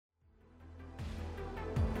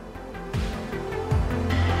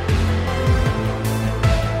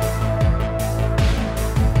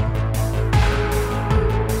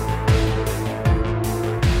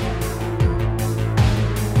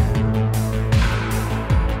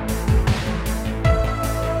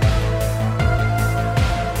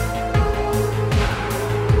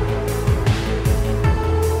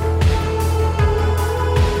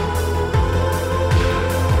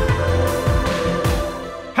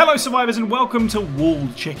Hello survivors and welcome to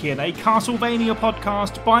Walled Chicken, a Castlevania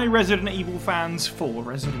podcast by Resident Evil fans for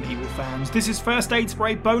Resident Evil fans. This is First Aid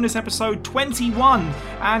Spray bonus episode 21,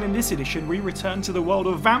 and in this edition we return to the world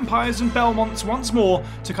of vampires and Belmonts once more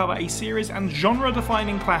to cover a series and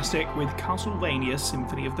genre-defining classic with Castlevania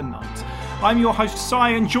Symphony of the Night. I'm your host Sai,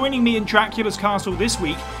 and joining me in Dracula's Castle this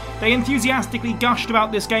week, they enthusiastically gushed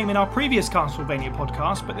about this game in our previous Castlevania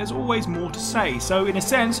podcast, but there's always more to say, so in a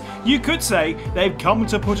sense, you could say they've come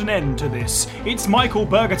to put an end to this. It's Michael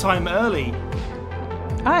Burgertime Early.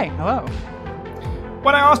 Hi, hello.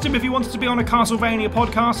 When I asked him if he wanted to be on a Castlevania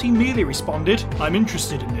podcast, he merely responded, I'm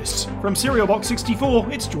interested in this. From Cereal Box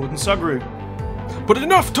 64, it's Jordan Sugru. But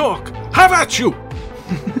enough talk! Have at you!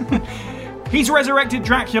 He's resurrected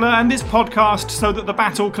Dracula and this podcast so that the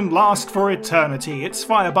battle can last for eternity. It's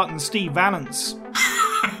Fire Button Steve Valance.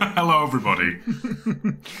 Hello, everybody.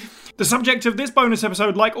 The subject of this bonus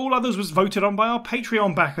episode, like all others, was voted on by our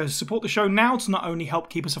Patreon backers. Support the show now to not only help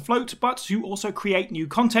keep us afloat, but to also create new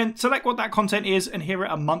content. Select what that content is and hear it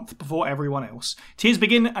a month before everyone else. Tiers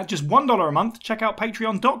begin at just $1 a month. Check out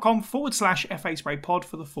patreon.com/FASprayPod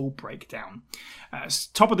for the full breakdown.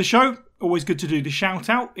 Top of the show, always good to do the shout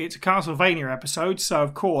out. It's a Castlevania episode, so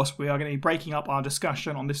of course we are going to be breaking up our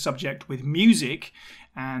discussion on this subject with music.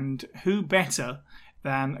 And who better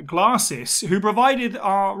than Glasses, who provided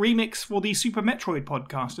our remix for the Super Metroid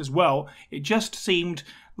podcast as well. It just seemed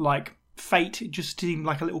like fate. It just seemed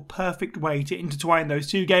like a little perfect way to intertwine those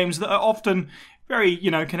two games that are often very,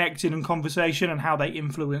 connected in conversation and how they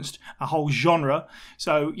influenced a whole genre.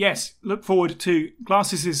 So, yes, look forward to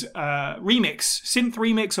Glasses' synth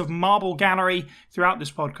remix of Marble Gallery throughout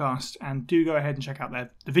this podcast. And do go ahead and check out the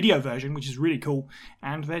video version, which is really cool,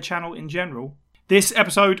 and their channel in general. This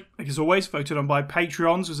episode, as always, voted on by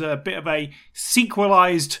Patreons, was a bit of a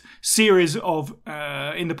sequelized series of,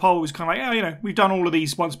 in the poll, it was kind of like, we've done all of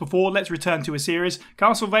these once before, let's return to a series.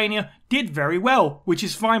 Castlevania did very well, which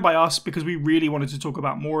is fine by us because we really wanted to talk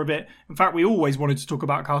about more of it. In fact, we always wanted to talk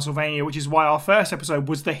about Castlevania, which is why our first episode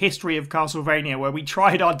was the history of Castlevania, where we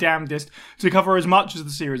tried our damnedest to cover as much of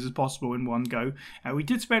the series as possible in one go. We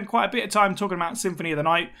did spend quite a bit of time talking about Symphony of the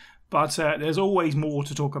Night, but there's always more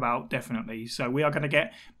to talk about, definitely. So we are going to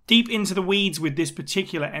get deep into the weeds with this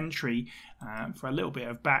particular entry for a little bit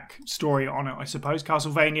of backstory on it, I suppose.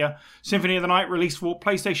 Castlevania Symphony of the Night released for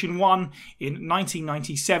PlayStation 1 in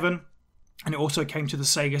 1997. And it also came to the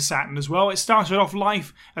Sega Saturn as well. It started off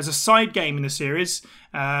life as a side game in the series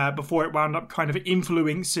before it wound up kind of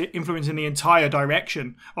influencing the entire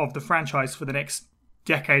direction of the franchise for the next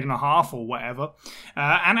decade and a half or whatever.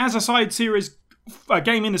 And as a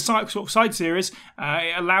game in the side series,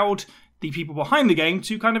 it allowed the people behind the game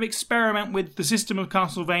to kind of experiment with the system of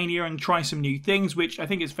Castlevania and try some new things, which I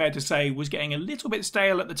think it's fair to say was getting a little bit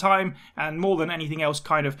stale at the time, and more than anything else,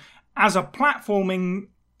 kind of as a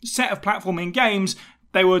set of platforming games,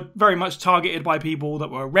 they were very much targeted by people that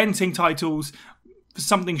were renting titles for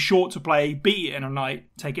something short to play, beat it in a night,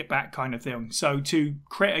 take it back kind of thing. So to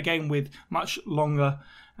create a game with much longer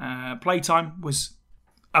playtime was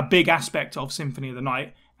a big aspect of Symphony of the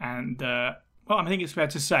Night, and I think it's fair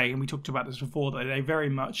to say, and we talked about this before, that they very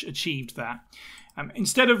much achieved that.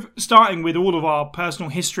 Instead of starting with all of our personal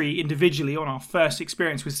history individually on our first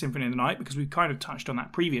experience with Symphony of the Night, because we've kind of touched on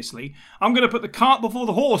that previously, I'm going to put the cart before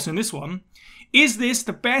the horse in this one. Is this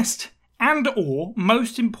the best and or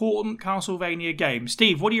most important Castlevania game?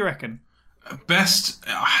 Steve, what do you reckon? Best,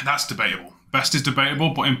 that's debatable. Best is debatable,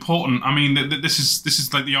 but important. I mean, this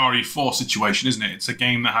is like the RE4 situation, isn't it? It's a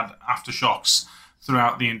game that had aftershocks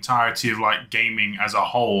throughout the entirety of like gaming as a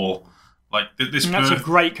whole. Like this. That's a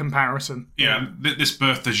great comparison. Yeah, this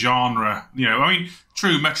birthed the genre.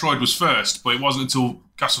 True, Metroid was first, but it wasn't until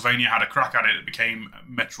Castlevania had a crack at it that became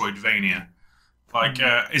Metroidvania.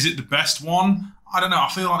 Is it the best one? I don't know. I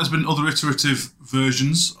feel like there's been other iterative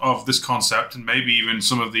versions of this concept, and maybe even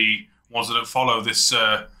some of the ones that don't follow this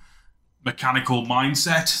mechanical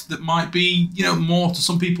mindset that might be, more to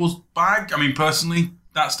some people's bag. I mean, personally,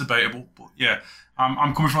 that's debatable. But yeah,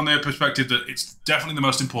 I'm coming from the perspective that it's definitely the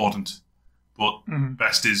most important. But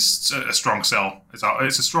best is a strong sell.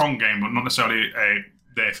 It's a strong game, but not necessarily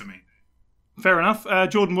there for me. Fair enough.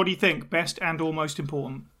 Jordan, what do you think? Best and or most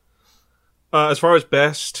important? As far as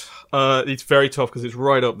best, it's very tough because it's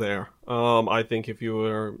right up there. I think if you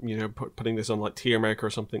were, putting this on like Tier Maker or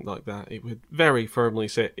something like that, it would very firmly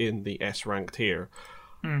sit in the S rank tier.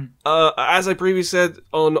 As I previously said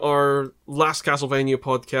on our last Castlevania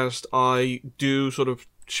podcast, I do sort of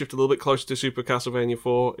shift a little bit closer to Super Castlevania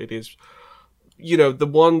 4. It is, the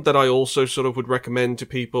one that I also sort of would recommend to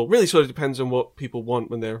people, really sort of depends on what people want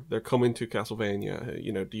when they're coming to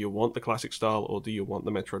Castlevania. Do you want the classic style or do you want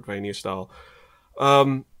the Metroidvania style?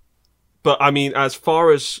 But I mean, as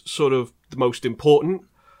far as sort of the most important,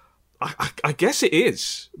 I guess it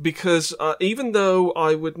is, because even though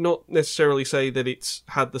I would not necessarily say that it's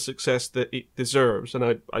had the success that it deserves,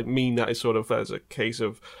 and I mean that is sort of as a case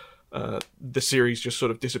of the series just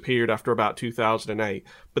sort of disappeared after about 2008,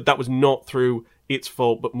 but that was not through its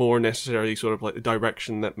fault, but more necessarily sort of like the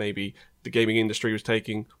direction that maybe the gaming industry was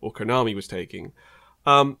taking or Konami was taking.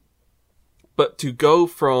 But to go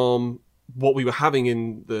from what we were having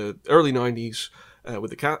in the early 90s with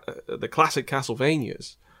the classic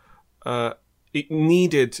Castlevanias, it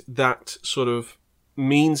needed that sort of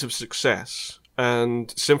means of success,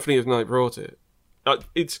 and Symphony of the Night brought it.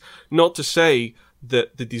 It's not to say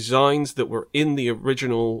that the designs that were in the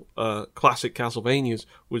original classic Castlevanias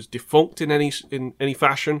was defunct in any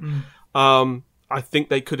fashion. I think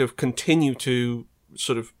they could have continued to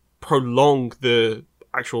sort of prolong the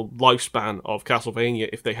actual lifespan of Castlevania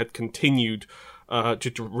if they had continued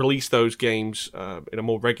to release those games in a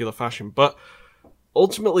more regular fashion. But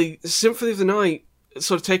ultimately, Symphony of the Night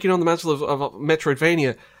sort of taking on the mantle of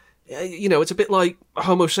Metroidvania, it's a bit like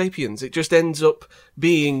Homo sapiens. It just ends up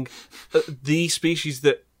being the species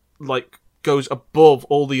that like goes above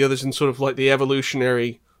all the others in sort of like the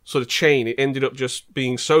evolutionary sort of chain. It ended up just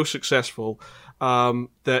being so successful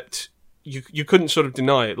that you couldn't sort of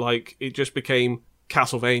deny it. Like, it just became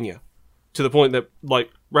Castlevania to the point that, like,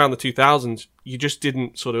 around the 2000s, you just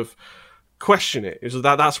didn't sort of question it. It was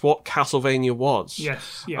that's what Castlevania was.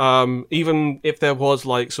 Yes. Yeah. Even if there was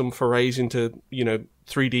like some forays into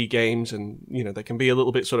 3D games, and they can be a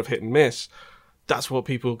little bit sort of hit and miss, that's what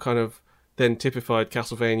people kind of then typified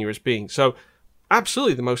Castlevania as being. So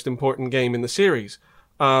absolutely the most important game in the series.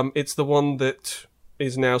 It's the one that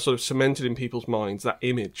is now sort of cemented in people's minds, that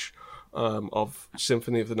image of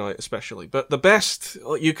Symphony of the Night especially. But the best,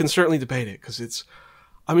 you can certainly debate it, because it's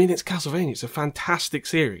Castlevania. It's a fantastic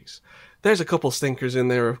series. There's a couple stinkers in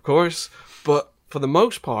there, of course, but for the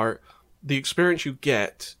most part, the experience you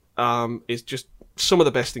get is just some of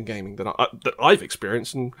the best in gaming that I've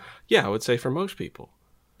experienced, and I would say for most people.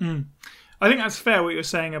 I think that's fair what you're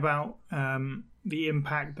saying about the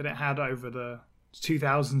impact that it had over the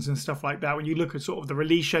 2000s and stuff like that. When you look at sort of the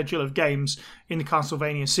release schedule of games in the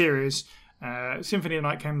Castlevania series, Symphony of the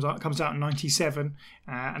Night comes out in 97,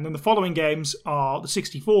 and then the following games are the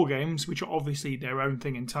 64 games, which are obviously their own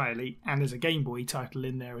thing entirely, and there's a Game Boy title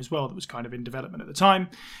in there as well that was kind of in development at the time.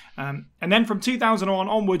 And then from 2001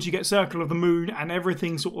 onwards, you get Circle of the Moon, and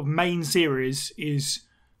everything sort of main series is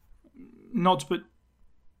not to put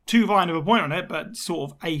too fine of a point on it, but sort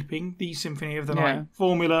of aping the Symphony of the Night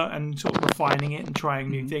formula and sort of refining it and trying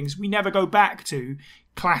new things. We never go back to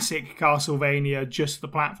classic Castlevania, just the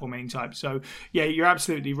platforming type. So you're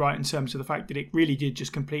absolutely right in terms of the fact that it really did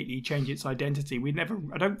just completely change its identity.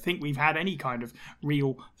 I don't think we've had any kind of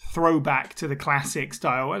real throwback to the classic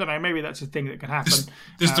style. I don't know, maybe that's a thing that could happen.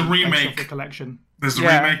 There's the remake. The collection. There's the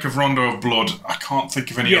remake of Rondo of Blood. I can't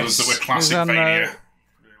think of any others that were classic Vania.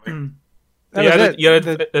 Really. You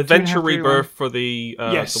had Adventure Rebirth for the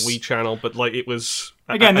Wii channel, but like it was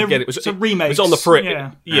it was a remake. It was on the fringe.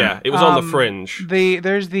 It was on the fringe.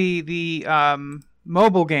 There's the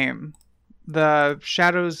mobile game, the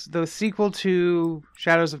sequel to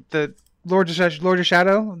Shadows of the Lord of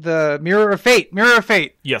Shadow, the Mirror of Fate.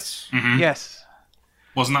 Yes. Mm-hmm. Yes.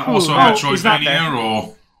 Wasn't that also a Metroidvania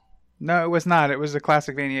or? No, it was not. It was a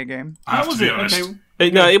classic Vania game. I have to be honest.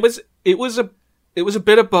 No, it was a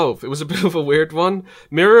bit of both. It was a bit of a weird one.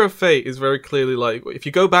 Mirror of Fate is very clearly like, if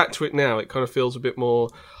you go back to it now, it kind of feels a bit more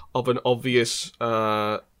of an obvious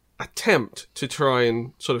attempt to try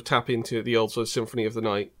and sort of tap into the old sort of Symphony of the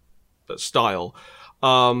Night style.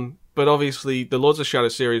 But obviously, the Lords of Shadow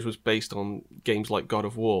series was based on games like God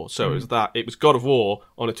of War. So it was God of War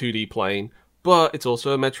on a 2D plane, but it's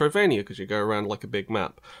also a Metroidvania because you go around like a big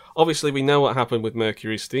map. Obviously, we know what happened with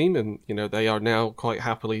Mercury Steam, and they are now quite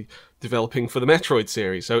happily developing for the Metroid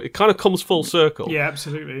series. So it kind of comes full circle. Yeah,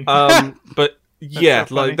 absolutely. But yeah,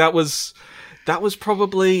 so like that was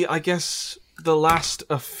probably, I guess, the last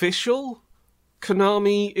official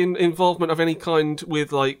Konami involvement of any kind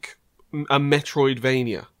with like a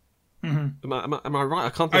Metroidvania. Mm-hmm. Am I right? I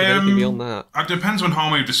can't think of anything beyond that. It depends when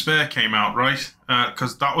Harmony of Despair came out, right?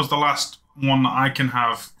 Because that was the last one that I can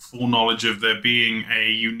have full knowledge of there being a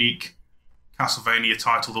unique Castlevania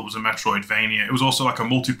title that was a Metroidvania. It was also like a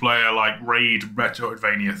multiplayer, like raid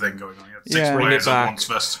Metroidvania thing going on. You had 6 players at once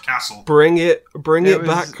versus a castle. Bring it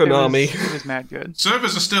back, Konami. It was mad good.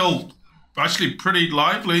 Servers are still actually pretty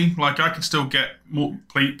lively. Like I can still get more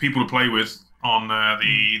people to play with on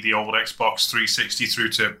the old Xbox 360 through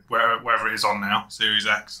to wherever it is on now, Series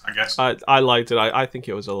X, I guess. I liked it. I think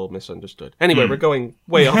it was a little misunderstood. Anyway, we're going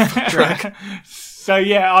way off track. So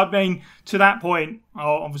yeah, I mean, to that point,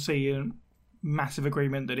 obviously, massive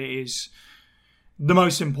agreement that it is the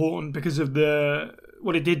most important because of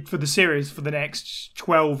what it did for the series for the next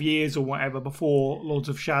 12 years or whatever before Lords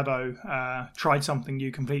of Shadow tried something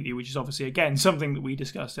new completely, which is obviously, again, something that we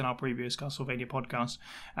discussed in our previous Castlevania podcast.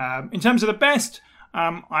 In terms of the best,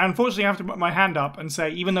 I unfortunately have to put my hand up and say,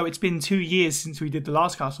 even though it's been 2 years since we did the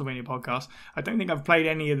last Castlevania podcast, I don't think I've played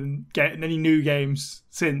any new games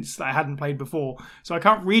since that I hadn't played before. So I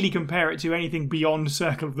can't really compare it to anything beyond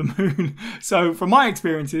Circle of the Moon. So from my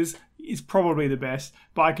experiences, it's probably the best,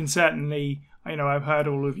 but I can certainly... I've heard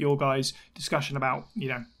all of your guys' discussion about,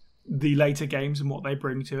 the later games and what they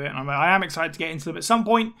bring to it. And I am excited to get into them at some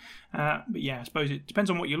point. But yeah, I suppose it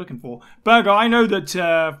depends on what you're looking for. Burger, I know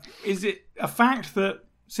that, is it a fact that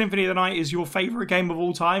Symphony of the Night is your favourite game of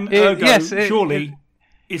all time? Surely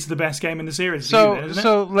it's the best game in the series. There's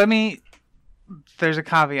a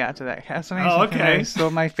caveat to that. Oh, okay. It's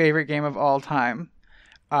still my favorite game of all time.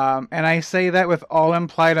 And I say that with all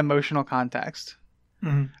implied emotional context.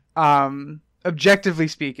 Mm-hmm. Objectively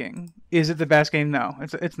speaking, is it the best game? No,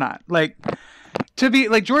 it's not. Like, to be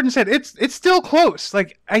like Jordan said, it's still close.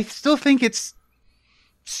 Like, I still think it's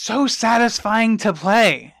so satisfying to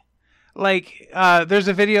play. Like, there's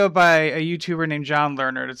a video by a YouTuber named John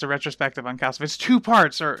Lerner. It's a retrospective on Castlevania. It's 2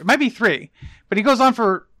 parts, or it might be 3, but he goes on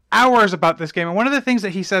for hours about this game. And one of the things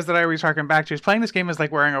that he says that I always harken back to is playing this game is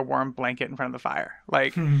like wearing a warm blanket in front of the fire.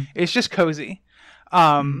 Like, it's just cozy.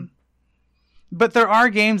 But there are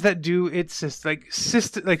games that do its systemly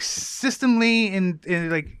in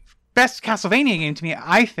like best Castlevania game to me,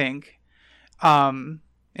 I think, in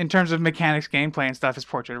terms of mechanics, gameplay, and stuff, is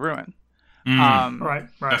Portrait of Ruin. Right,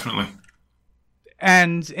 definitely.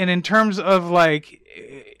 And in terms of like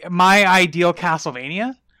my ideal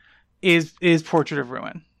Castlevania is Portrait of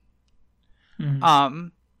Ruin.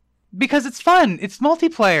 Because it's fun, it's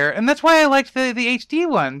multiplayer, and that's why I liked the HD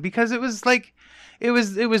one, because it was like. It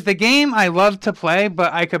was the game I loved to play,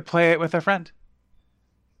 but I could play it with a friend.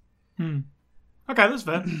 Okay, that's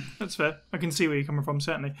fair. That's fair. I can see where you're coming from,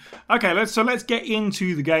 certainly. Okay, let's get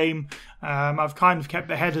into the game. I've kind of kept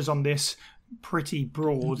the headers on this pretty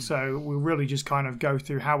broad, so we'll really just kind of go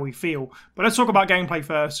through how we feel. But let's talk about gameplay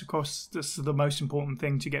first. Of course, this is the most important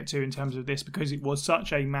thing to get to in terms of this, because it was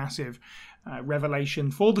such a massive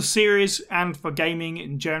revelation for the series and for gaming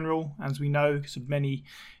in general, as we know, because of many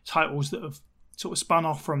titles that have sort of spun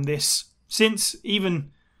off from this since even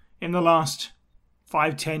in the last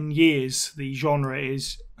 5-10 years. The genre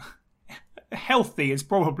is healthy is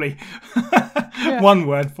probably one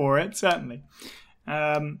word for it, certainly.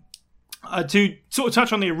 To sort of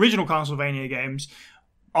touch on the original Castlevania games,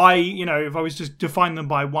 if I was to define them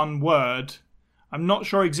by one word, I'm not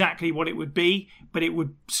sure exactly what it would be, but it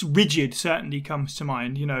would rigid certainly comes to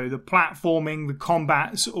mind. The platforming, the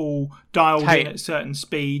combat's all dialed in at certain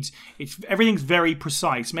speeds. Everything's very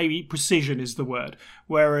precise. Maybe precision is the word.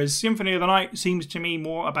 Whereas Symphony of the Night seems to me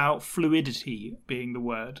more about fluidity being the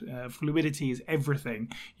word. Fluidity is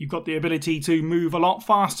everything. You've got the ability to move a lot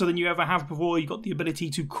faster than you ever have before. You've got the ability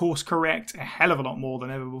to course correct a hell of a lot more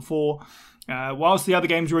than ever before. Whilst the other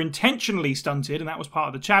games were intentionally stunted, and that was part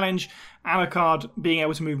of the challenge, Alucard being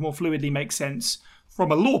able to move more fluidly makes sense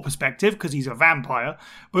from a lore perspective, because he's a vampire,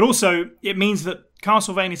 but also it means that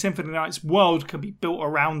Castlevania Symphony of the Night's world can be built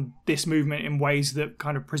around this movement in ways that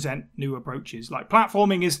kind of present new approaches. Like,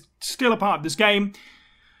 platforming is still a part of this game,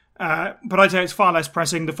 but I'd say it's far less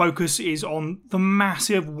pressing. The focus is on the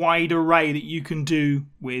massive wide array that you can do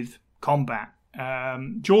with combat.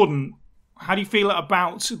 Jordan, how do you feel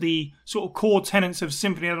about the sort of core tenets of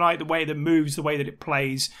Symphony of the Night, the way that it moves, the way that it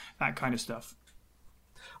plays, that kind of stuff?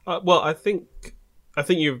 Well, I think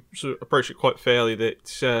you've sort of approached it quite fairly.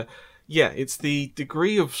 That it's the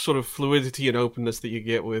degree of sort of fluidity and openness that you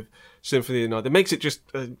get with Symphony of the Night that makes it just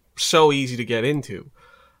so easy to get into.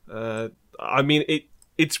 I mean,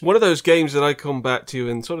 it's one of those games that I come back to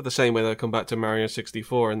in sort of the same way that I come back to Mario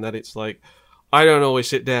 64, and that it's like, I don't always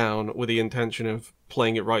sit down with the intention of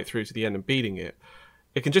playing it right through to the end and beating it.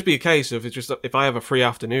 It can just be a case of, it's just, if I have a free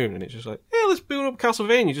afternoon and it's just like, yeah, let's boot up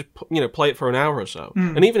Castlevania, just play it for an hour or so.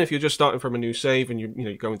 And even if you're just starting from a new save and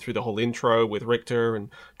you're going through the whole intro with Richter and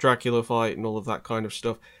Dracula fight and all of that kind of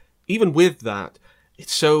stuff, even with that,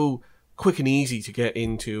 it's so quick and easy to get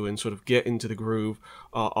into and sort of get into the groove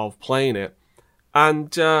of playing it.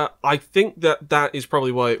 And I think that is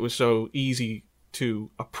probably why it was so easy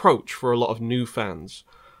to approach for a lot of new fans.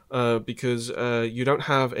 because you don't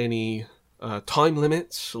have any time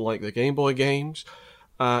limits like the Game Boy games.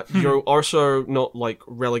 You're also not like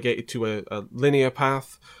relegated to a linear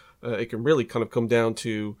path. It can really kind of come down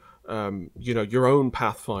to your own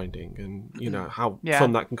pathfinding, and how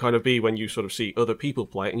fun that can kind of be when you sort of see other people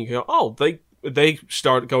play it, and you go, oh, they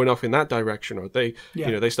start going off in that direction, or they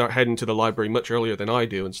they start heading to the library much earlier than I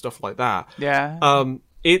do, and stuff like that. Yeah.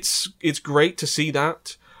 It's great to see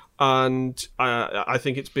that, and I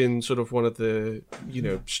think it's been sort of one of the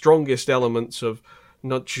strongest elements of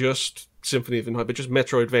not just Symphony of the Night, but just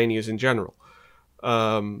Metroidvanias in general.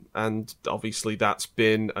 And obviously that's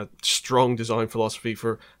been a strong design philosophy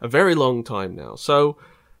for a very long time now. So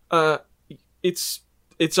it's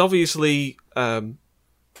obviously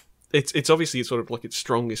it's obviously sort of like its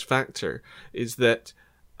strongest factor is that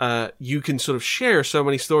you can sort of share so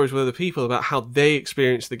many stories with other people about how they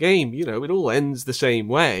experience the game. It all ends the same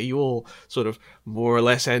way. You all sort of more or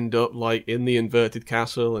less end up like in the inverted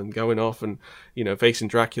castle and going off and facing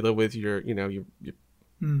Dracula with your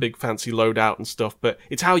big fancy loadout and stuff. But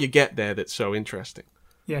it's how you get there that's so interesting.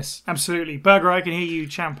 Yes, absolutely. Burger, I can hear you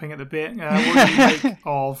champing at the bit. What do you make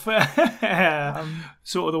of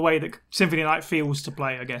sort of the way that Symphony of the Night feels to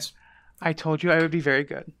play, I guess? I told you I would be very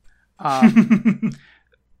good.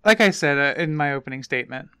 Like I said in my opening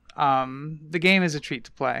statement, the game is a treat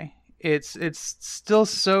to play. It's still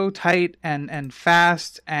so tight and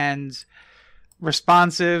fast and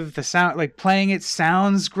responsive. The sound, like playing it,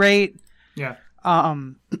 sounds great. Yeah.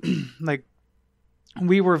 Like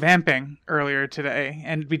we were vamping earlier today,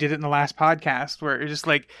 and we did it in the last podcast where it's just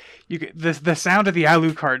like you get the sound of the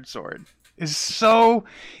Alucard sword is so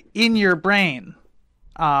in your brain.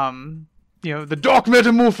 The Dark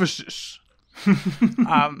Metamorphosis.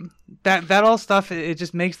 That all stuff, it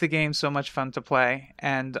just makes the game so much fun to play.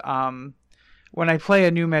 And when I play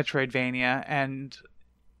a new Metroidvania, and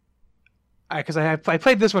because I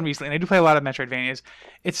played this one recently, and I do play a lot of Metroidvanias,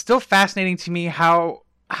 it's still fascinating to me how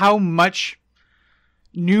much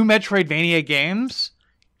new Metroidvania games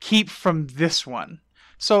keep from this one.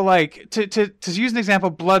 So like to use an example,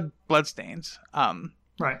 Bloodstained.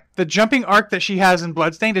 Right. The jumping arc that she has in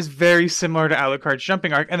Bloodstained is very similar to Alucard's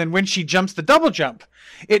jumping arc, and then when she jumps the double jump,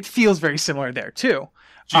 it feels very similar there too.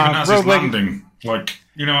 She even has his landing. Like,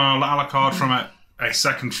 Alucard from a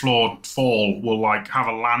second floor fall will like have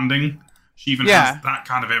a landing. She even has that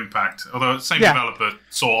kind of impact. Although the same developer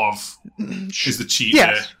sort of is the cheat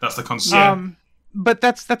there. That's the concept. But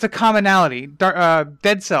that's a commonality.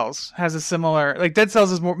 Dead Cells has a similar, like Dead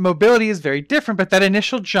Cells' mobility is very different, but that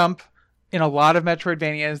initial jump in a lot of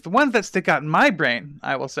Metroidvanias, the ones that stick out in my brain,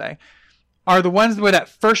 I will say, are the ones where that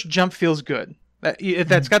first jump feels good.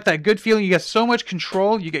 That's got that good feeling. You get so much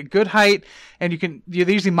control, you get good height, and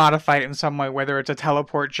they usually modify it in some way, whether it's a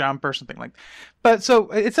teleport jump or something like that. But so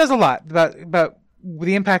it says a lot about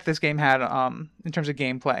the impact this game had in terms of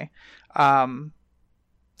gameplay. God,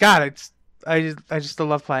 I just still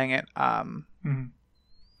love playing it.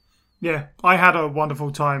 Yeah, I had a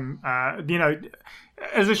wonderful time.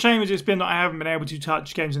 As a shame as it's been that I haven't been able to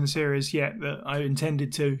touch games in the series yet that I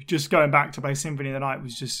intended to. Just going back to play Symphony of the Night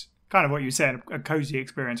was just kind of what you were saying, a cozy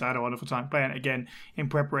experience. I had a wonderful time playing it again in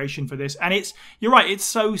preparation for this. And you're right, it's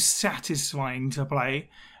so satisfying to play.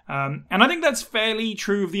 And I think that's fairly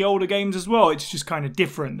true of the older games as well. It's just kind of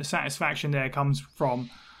different. The satisfaction there comes from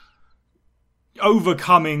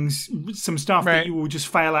overcoming some stuff that you will just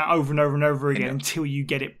fail at over and over and over again until you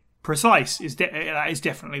get it precise. That is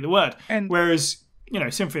definitely the word. Whereas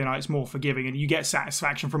Symphony of the Night is more forgiving, and you get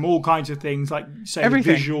satisfaction from all kinds of things, like say the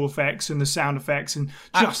visual effects and the sound effects, and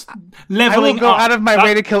just leveling up. I will go out of my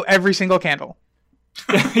way to kill every single candle.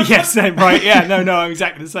 Yes, right. Yeah, no,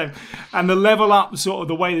 exactly the same. And the level up, sort of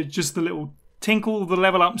the way that just the little tinkle, the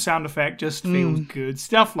level up sound effect just feels good.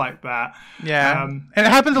 Stuff like that. Yeah, and it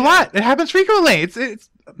happens a lot. It happens frequently. It's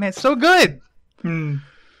so good.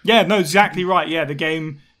 Yeah, no, exactly right. Yeah, the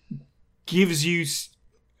game gives you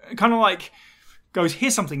kind of like goes,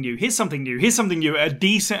 here's something new, here's something new, here's something new at a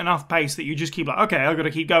decent enough pace that you just keep like, okay, I've got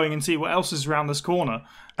to keep going and see what else is around this corner.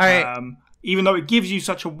 Even though it gives you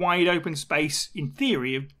such a wide open space, in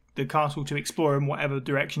theory, of the castle to explore in whatever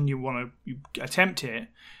direction you want to attempt it,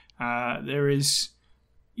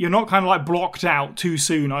 you're not kind of like blocked out too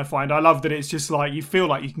soon, I find. I love that it's just like, you feel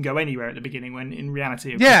like you can go anywhere at the beginning when in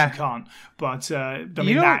reality, of course you can't. But,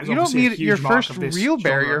 you don't need your first real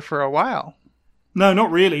barrier for a while. No,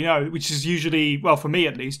 not really, no. Which is usually, well, for me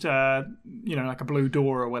at least, like a blue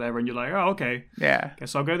door or whatever, and you're like, oh, okay. Yeah.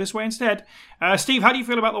 Guess I'll go this way instead. Steve, how do you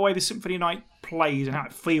feel about the way the Symphony of the Night plays and how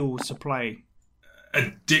it feels to play?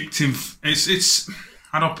 Addictive. It's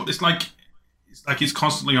like it's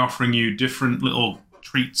constantly offering you different little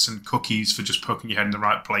treats and cookies for just poking your head in the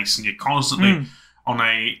right place, and you're constantly on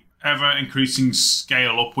a ever-increasing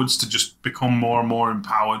scale upwards to just become more and more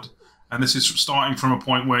empowered. And this is starting from a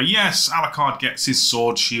point where, yes, Alucard gets his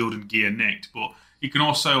sword, shield, and gear nicked, but he can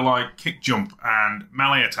also like kick jump and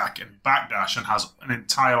melee attack and backdash, and has an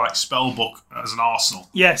entire like spell book as an arsenal.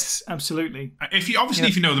 Yes, absolutely. If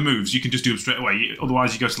you know the moves, you can just do them straight away.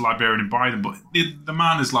 Otherwise, you go to the librarian and buy them. But the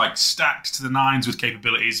man is like stacked to the nines with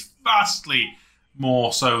capabilities, vastly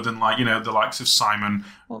more so than like the likes of Simon,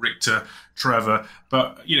 Richter, Trevor.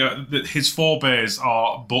 But his forebears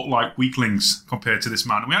are but like weaklings compared to this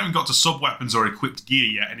man. We haven't even got to sub weapons or equipped gear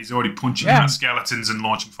yet, and he's already punching at skeletons and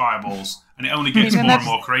launching fireballs. And it only gets more and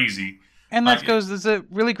more crazy. And there's a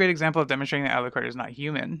really great example of demonstrating that Alucard is not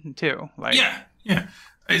human too. Like yeah.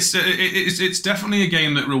 It's definitely a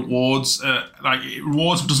game that rewards, it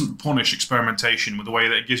rewards but doesn't punish experimentation with the way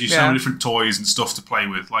that it gives you so many different toys and stuff to play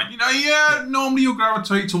with. Normally you'll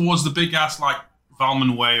gravitate towards the big ass like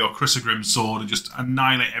Valman Way or Chrysogrim's sword and just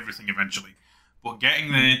annihilate everything eventually. But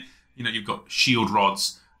getting there, you've got shield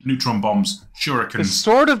rods, neutron bombs, shurikens. The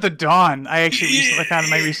Sword of the Dawn. I actually recently found in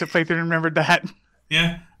my recent playthrough and remembered that.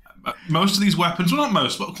 Yeah. Most of these weapons, well, not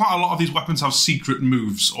most, but quite a lot of these weapons have secret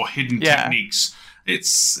moves or hidden techniques.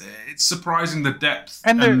 It's surprising the depth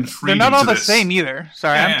and freedom. They're not all the this. same either.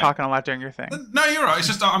 Sorry, I'm talking a lot during your thing. No, you're right. It's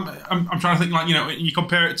just I'm trying to think you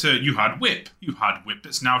compare it to you had whip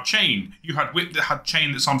that's now chain. You had whip that had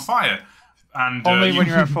chain that's on fire. And only when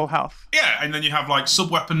you're at full health. Yeah, and then you have like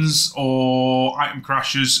sub weapons or item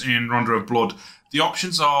crashes in Rondo of Blood. The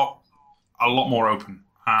options are a lot more open.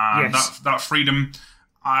 That freedom.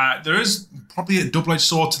 There is probably a double-edged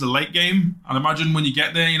sword to the late game. I'd imagine when you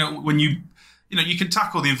get there, when you can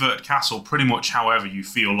tackle the inverted castle pretty much however you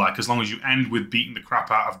feel like, as long as you end with beating the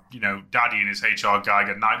crap out of Daddy in his HR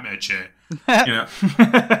Geiger nightmare chair.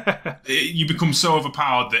 You become so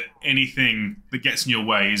overpowered that anything that gets in your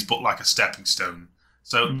way is but like a stepping stone.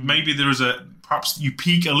 So maybe perhaps you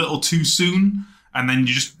peak a little too soon and then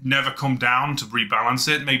you just never come down to rebalance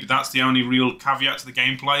it. Maybe that's the only real caveat to the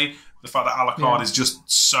gameplay. The fact that Alucard is just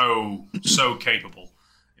so capable.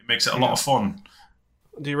 It makes it a lot of fun.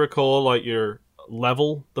 Do you recall like your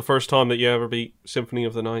level the first time that you ever beat Symphony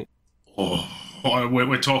of the Night? Oh,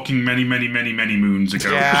 we're talking many, many, many, many moons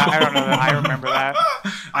ago. Yeah, I don't know that. I remember that.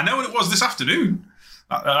 I know what it was this afternoon.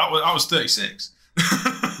 That was 36.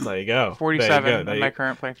 There you go. 47 in my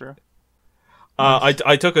current playthrough.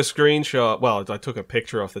 I took a screenshot. Well, I took a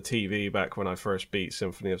picture off the TV back when I first beat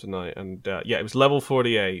Symphony of the Night, and it was level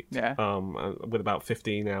 48. Yeah. With about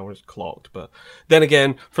 15 hours clocked. But then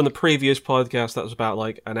again, from the previous podcast, that was about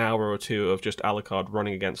like an hour or two of just Alucard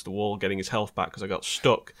running against the wall, getting his health back because I got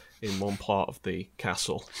stuck in one part of the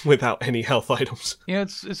castle without any health items.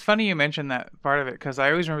 It's funny you mentioned that part of it because I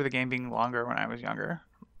always remember the game being longer when I was younger.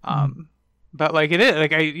 But like it is,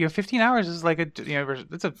 like 15 hours is like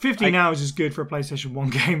it's a 15 hours is good for a PlayStation 1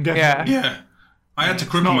 game, definitely. Yeah. I had to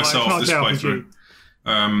cripple myself this playthrough.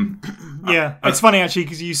 It's funny actually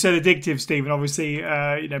because you said addictive, Stephen. Obviously,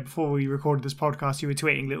 before we recorded this podcast, you were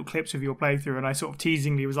tweeting little clips of your playthrough, and I sort of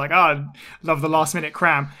teasingly was like, "I love the last minute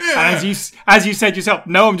cram." Yeah. And as you said yourself,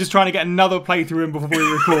 no, I'm just trying to get another playthrough in before we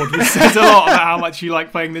record, which says a lot about how much you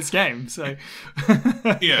like playing this game. So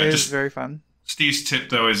it is very fun. Steve's tip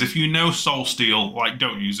though is if you know Soul Steel,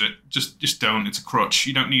 don't use it. Just don't. It's a crutch.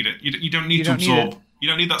 You don't need it. You don't need to absorb. You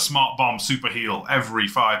don't need that smart bomb super heal every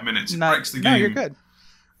 5 minutes. It breaks the game. No, you're good.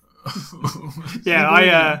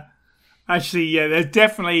 There's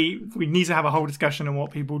definitely, we need to have a whole discussion on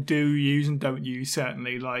what people do use and don't use,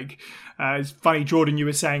 certainly. It's funny, Jordan, you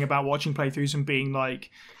were saying about watching playthroughs and being like,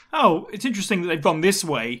 oh, it's interesting that they've gone this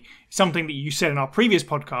way. Something that you said in our previous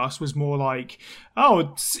podcast was more like,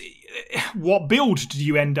 what build did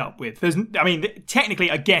you end up with? Technically,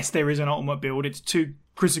 I guess there is an ultimate build. It's 2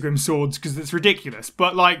 Chrysogrim swords because it's ridiculous.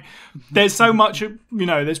 But there's so much,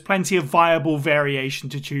 there's plenty of viable variation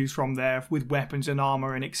to choose from there with weapons and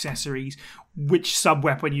armor and accessories. Which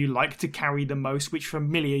sub-weapon you like to carry the most, which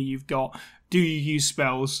familiar you've got. Do you use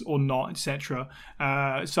spells or not, etc.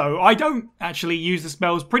 So I don't actually use the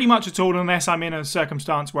spells pretty much at all unless I'm in a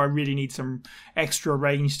circumstance where I really need some extra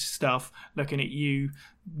ranged stuff. Looking at you,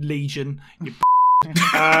 Legion. You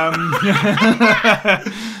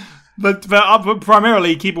but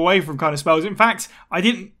primarily keep away from kind of spells. In fact, I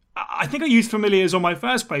think I used familiars on my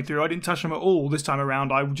first playthrough. I didn't touch them at all this time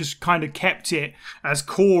around. I just kind of kept it as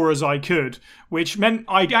core as I could, which meant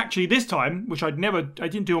I'd actually this time, which I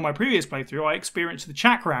didn't do on my previous playthrough, I experienced the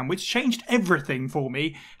Chakram, which changed everything for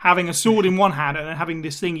me. Having a sword in one hand and then having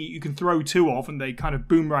this thing you can throw 2 of and they kind of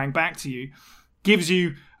boomerang back to you, gives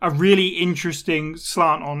you a really interesting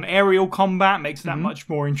slant on aerial combat, makes that much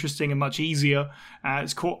more interesting and much easier.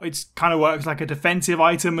 It's kind of works like a defensive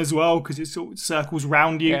item as well because it sort of circles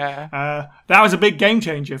round you. Yeah. That was a big game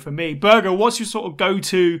changer for me. Burger, what's your sort of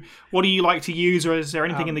go-to? What do you like to use, or is there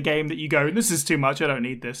anything in the game that you go, this is too much, I don't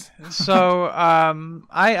need this? So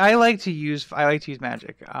I like to use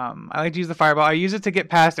magic. I like to use the fireball. I use it to get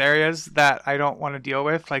past areas that I don't want to deal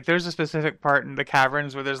with. Like there's a specific part in the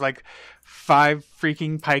caverns where there's like 5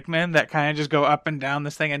 freaking pikemen that kind of just go up and down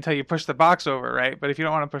this thing until you push the box over, right? But if you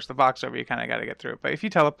don't want to push the box over, you kind of got to get through it. But if you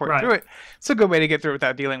teleport through it, it's a good way to get through it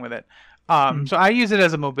without dealing with it. So I use it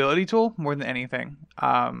as a mobility tool more than anything.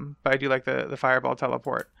 But I do like the fireball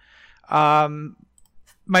teleport.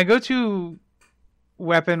 My go-to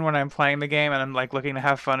weapon when I'm playing the game and I'm like looking to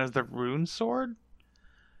have fun is the rune sword.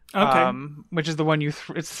 Okay. Which is the one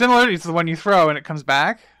it's similar. It's the one you throw and it comes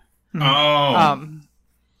back. Oh.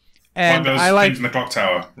 And those I like things in the clock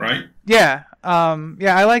tower, right? Yeah.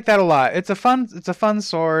 I like that a lot. It's a fun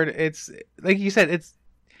sword. It's like you said,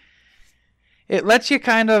 it lets you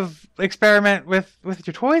kind of experiment with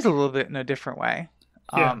your toys a little bit in a different way.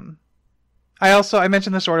 Yeah. I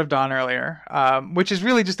mentioned the Sword of Dawn earlier, which is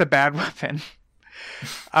really just a bad weapon.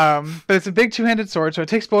 But it's a big 2-handed sword, so it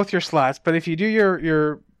takes both your slots. But if you do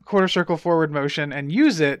your quarter circle forward motion and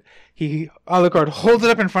use it, Alucard holds it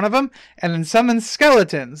up in front of him and then summons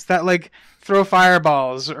skeletons that like throw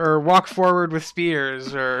fireballs or walk forward with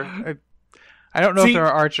spears or I don't know if there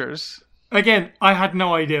are archers. Again, I had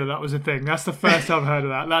no idea that was a thing. That's the first I've heard of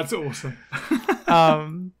that. That's awesome.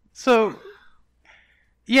 So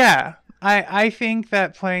yeah, I think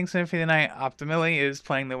that playing Symphony of the Night optimally is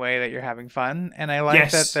playing the way that you're having fun, and I like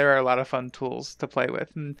that there are a lot of fun tools to play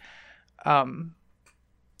with.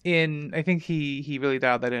 And I think he really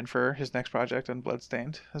dialed that in for his next project on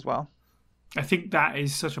Bloodstained as well. I think that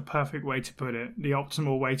is such a perfect way to put it. The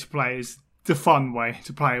optimal way to play is the fun way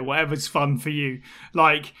to play, whatever's fun for you.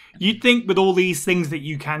 Like, you'd think with all these things that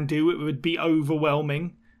you can do, it would be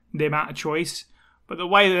overwhelming, the amount of choice. But the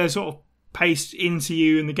way that they're sort of paced into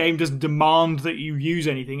you and the game doesn't demand that you use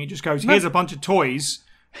anything, it just goes, here's a bunch of toys,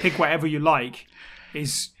 pick whatever you like,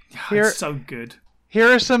 it's so good. Here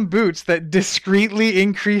are some boots that discreetly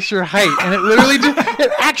increase your height, and it literally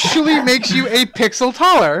it actually makes you a pixel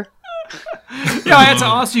taller. Yeah, I had to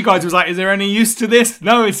ask you guys, was like, is there any use to this?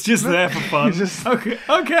 No, it's just there for fun. Okay.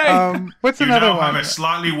 What's you another now one? have a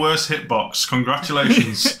slightly worse hitbox.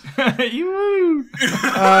 Congratulations.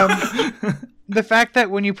 The fact that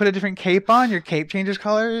when you put a different cape on, your cape changes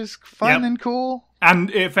color is fun and cool. And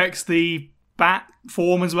it affects the bat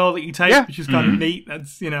form as well that you take, which is kind of neat.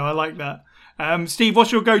 That's, I like that. Steve,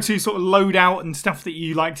 what's your go-to sort of loadout and stuff that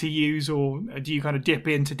you like to use, or do you kind of dip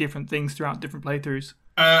into different things throughout different playthroughs?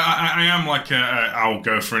 I am like I'll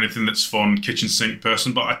go for anything that's fun, kitchen sink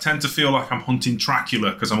person, but I tend to feel like I'm hunting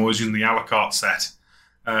Dracula because I'm always using the a la carte set.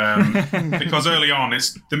 Because early on,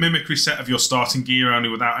 it's the mimicry set of your starting gear only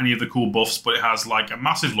without any of the cool buffs, but it has like a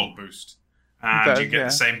massive luck boost. And you get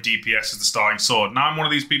the same DPS as the starting sword. Now I'm one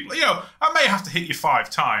of these people, I may have to hit you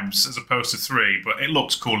 5 times as opposed to 3, but it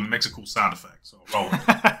looks cool and it makes a cool sound effect, so I'll roll with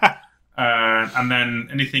it. And then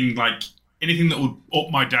anything that will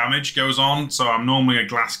up my damage goes on. So I'm normally a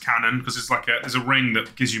glass cannon because it's like there's a ring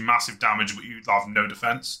that gives you massive damage, but you have no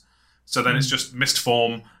defense. So then it's just mist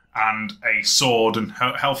form and a sword and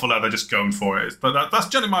Hellfire Leather just going for it. But that's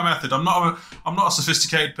generally my method. I'm not a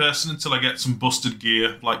sophisticated person until I get some busted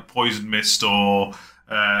gear like Poison Mist or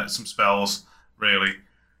some spells, really.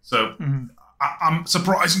 So I'm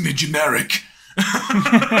surprisingly generic.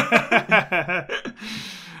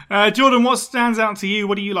 Jordan, what stands out to you?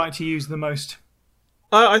 What do you like to use the most?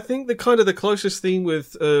 I think the closest thing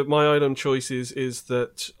with my item choices is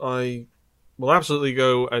that I will absolutely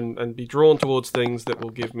go and be drawn towards things that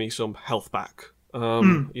will give me some health back.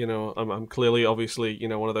 I'm clearly, obviously,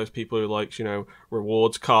 one of those people who likes,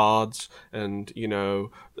 rewards cards and,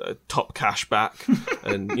 top cash back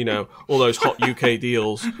and, all those hot UK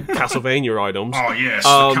deals, Castlevania items. Oh, yes, the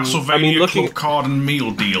Castlevania club card and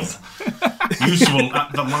meal deal. Useful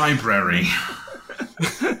at the library.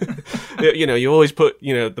 You always put,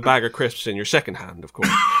 the bag of crisps in your second hand, of course.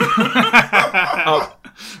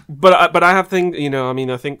 But I have things,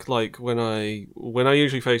 I think like when I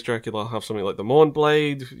usually face Dracula, I'll have something like the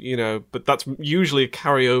Mournblade, but that's usually a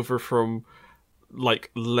carryover from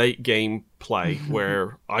like late game play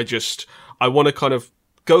where I want to kind of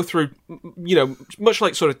go through, much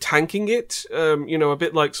like sort of tanking it, a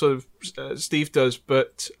bit like sort of Steve does,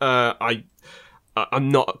 but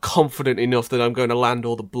I'm not confident enough that I'm going to land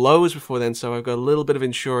all the blows before then, so I've got a little bit of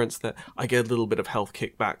insurance that I get a little bit of health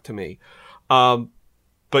kick back to me.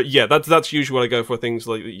 But yeah, that's usually what I go for. Things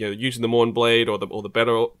like using the Morn Blade or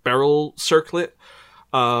the barrel circlet.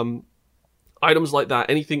 Items like that,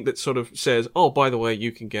 anything that sort of says, oh, by the way,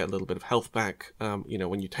 you can get a little bit of health back,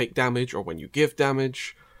 when you take damage or when you give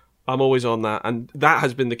damage. I'm always on that, and that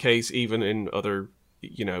has been the case even in other,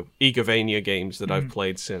 Egavania games that I've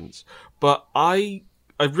played since. But I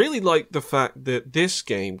really like the fact that this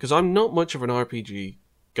game, because I'm not much of an RPG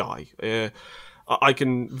guy, I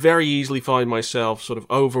can very easily find myself sort of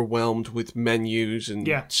overwhelmed with menus and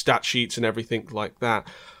stat sheets and everything like that.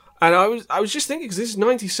 And I was just thinking, because this is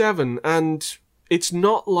 97, and it's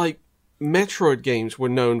not like Metroid games were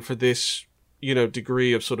known for this,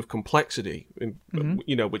 degree of sort of complexity,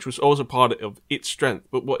 which was also part of its strength.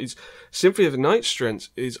 But what is Symphony of the Night's strength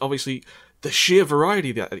is obviously the sheer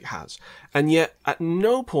variety that it has. And yet, at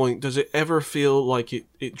no point does it ever feel like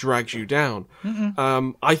it drags you down.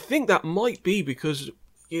 I think that might be because,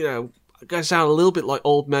 I'm going to sound a little bit like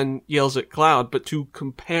Old Man Yells at Cloud, but to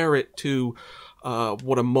compare it to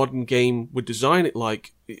what a modern game would design it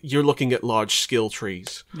like, you're looking at large skill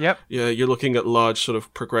trees. Yep. Yeah, you're looking at large sort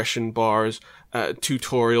of progression bars,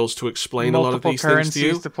 tutorials to explain multiple a lot of these things to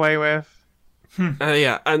you. To play with.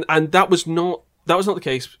 And that was not the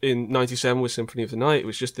case in 97 with Symphony of the Night. It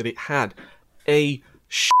was just that it had a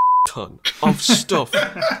ton of stuff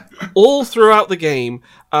all throughout the game,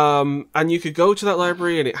 and you could go to that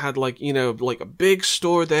library and it had like a big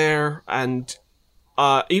store there, and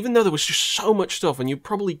even though there was just so much stuff, and you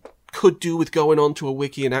probably could do with going onto a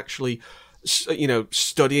wiki and actually,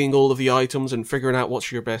 studying all of the items and figuring out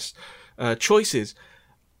what's your best choices.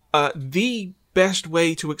 The best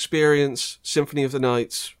way to experience Symphony of the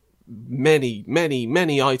Night's many, many,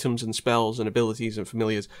 many items and spells and abilities and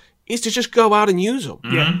familiars is to just go out and use them.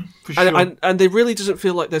 Yeah, for sure. And there really doesn't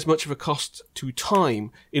feel like there's much of a cost to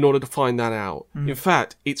time in order to find that out. In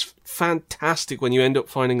fact, it's fantastic when you end up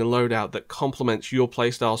finding a loadout that complements your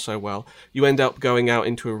playstyle so well. You end up going out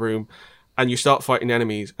into a room and you start fighting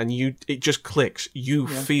enemies, and it just clicks. You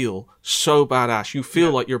feel so badass. You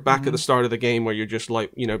feel like you're back at the start of the game where you're just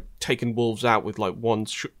like, taking wolves out with like one,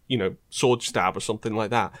 sword stab or something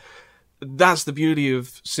like that. That's the beauty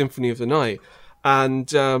of Symphony of the Night.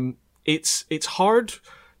 And it's hard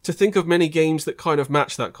to think of many games that kind of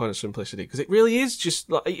match that kind of simplicity, because it really is just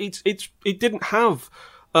like it didn't have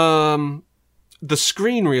the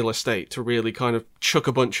screen real estate to really kind of chuck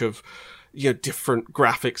a bunch of different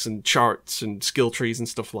graphics and charts and skill trees and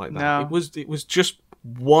stuff like that. No. It was just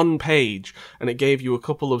one page, and it gave you a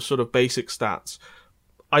couple of sort of basic stats.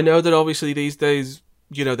 I know that obviously these days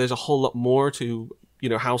there's a whole lot more to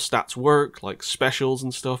how stats work, like specials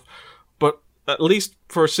and stuff, but at least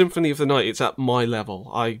for Symphony of the Night, it's at my level.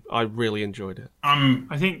 I really enjoyed it.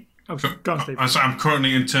 I think. Go on, Steve. I'm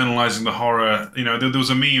currently internalizing the horror. There was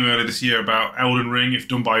a meme earlier this year about Elden Ring, if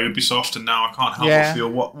done by Ubisoft, and now I can't help but feel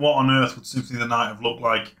what on earth would Symphony of the Night have looked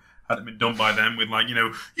like had it been done by them, with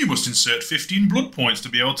you must insert 15 blood points to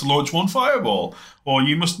be able to launch one fireball, or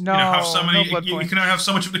you must have so many. You can only have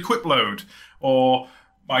so much of the equip load, or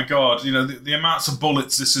my God, the amounts of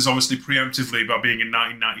bullets this is obviously preemptively, by being in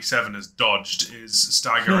 1997, has dodged is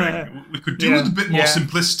staggering. We could do with a bit more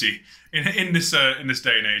simplicity in this day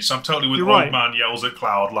and age. So I'm totally with Old Man Yells at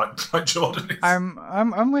Cloud, like Jordan is.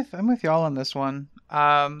 I'm with y'all on this one.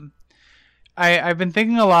 I've been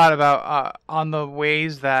thinking a lot about on the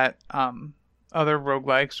ways that other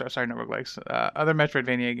roguelikes, other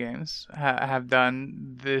Metroidvania games have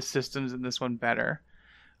done the systems in this one better.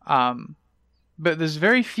 But there's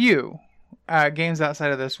very few games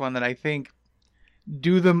outside of this one that I think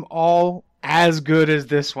do them all as good as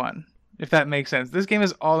this one, if that makes sense. This game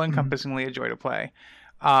is all-encompassingly a joy to play.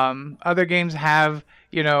 Other games have,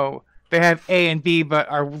 they have A and B, but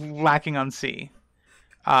are lacking on C.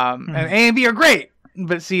 And A and B are great,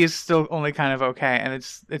 but C is still only kind of okay. And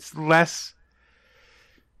it's less...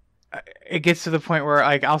 It gets to the point where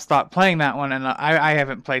I'll stop playing that one, and I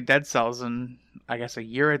haven't played Dead Cells in, I guess, a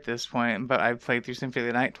year at this point, but I've played through Symphony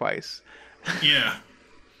of the Night twice. Yeah.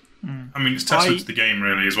 I mean, it's testament to the game,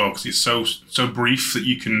 really, as well, because it's so brief that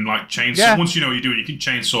you can, chainsaw. Yeah. Once you know what you're doing, you can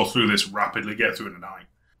chainsaw through this rapidly, get through it in a night.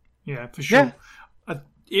 Yeah, for sure.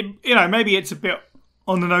 Yeah. Maybe it's a bit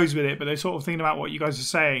on the nose with it, but they're sort of thinking about what you guys are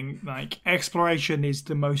saying. Exploration is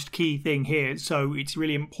the most key thing here, so it's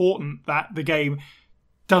really important that the game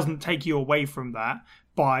doesn't take you away from that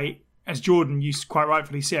by, as Jordan, you quite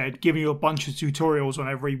rightfully said, giving you a bunch of tutorials on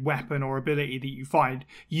every weapon or ability that you find.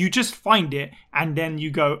 You just find it, and then you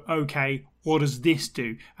go, okay, what does this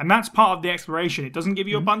do? And that's part of the exploration. It doesn't give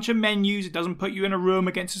you a bunch of menus. It doesn't put you in a room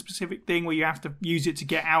against a specific thing where you have to use it to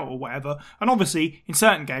get out or whatever. And obviously, in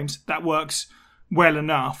certain games, that works well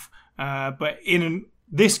enough. But in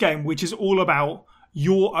this game, which is all about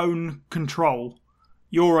your own control,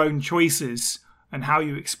 your own choices, and how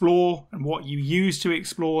you explore and what you use to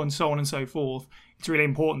explore and so on and so forth, it's really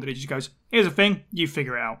important that it just goes, here's a thing, you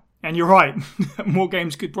figure it out. And you're right, more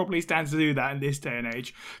games could probably stand to do that in this day and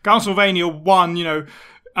age. Castlevania 1, you know,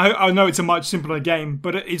 I know it's a much simpler game,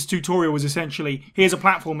 but its tutorial was essentially, here's a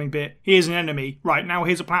platforming bit, here's an enemy, right, now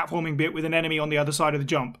here's a platforming bit with an enemy on the other side of the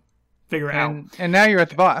jump. Figure it out. And now you're at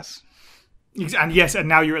the boss. And yes, and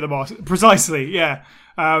now you're at the boss. Precisely, yeah.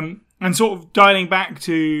 And sort of dialing back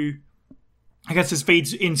to, I guess this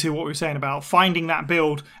feeds into what we were saying about finding that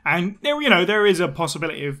build. And there is a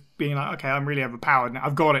possibility of being like, okay, I'm really overpowered now.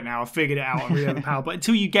 I've got it now. I've figured it out. I'm really overpowered. But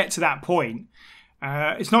until you get to that point,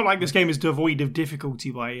 it's not like this game is devoid of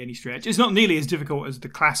difficulty by any stretch. It's not nearly as difficult as the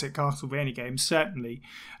classic Castlevania games, certainly.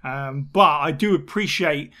 But I do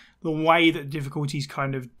appreciate the way that difficulty is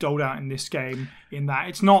kind of doled out in this game, in that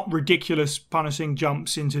it's not ridiculous punishing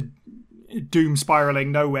jumps into doom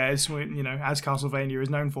spiraling nowheres, as Castlevania is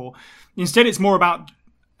known for. Instead, it's more about,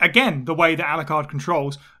 again, the way that Alucard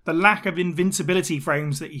controls, the lack of invincibility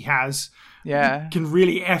frames that he has. Yeah, can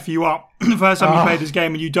really F you up the first time you play this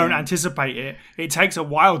game and you don't anticipate it. It takes a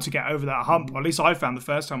while to get over that hump. Or at least I found the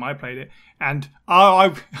first time I played it. And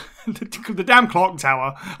the damn clock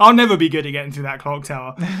tower. I'll never be good at getting through that clock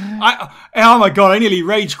tower. Oh my god, I nearly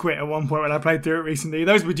rage quit at one point when I played through it recently.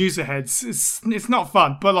 Those Medusa heads, it's not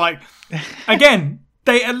fun. But like, again,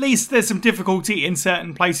 at least there's some difficulty in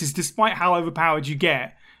certain places, despite how overpowered you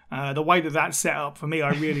get. The way that that's set up for me, I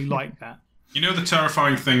really like that. You know, the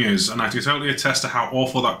terrifying thing is, and I can totally attest to how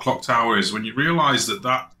awful that clock tower is, when you realise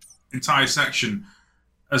that entire section,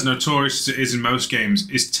 as notorious as it is in most games,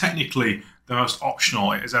 is technically the most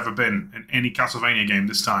optional it has ever been in any Castlevania game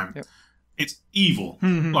this time. Yep. It's evil.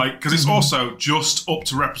 Because it's also just up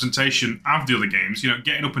to representation of the other games,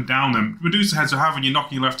 getting up and down them. Medusa heads are having you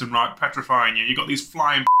knocking you left and right, petrifying you. You've got these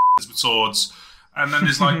flying with swords, and then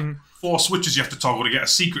there's like 4 switches you have to toggle to get a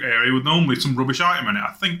secret area with normally some rubbish item in it.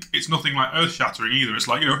 I think it's nothing like earth-shattering either. It's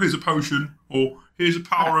like, here's a potion, or here's a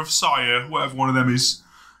power of Sire, whatever one of them is.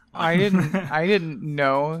 I didn't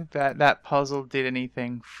know that puzzle did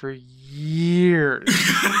anything for years.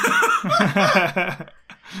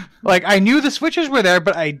 Like, I knew the switches were there,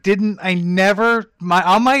 but I never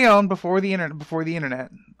on my own before the internet.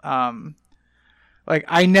 Like,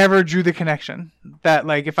 I never drew the connection that,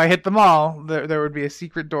 like, if I hit them all, there would be a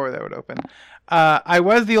secret door that would open. I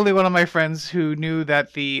was the only one of my friends who knew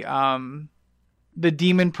that the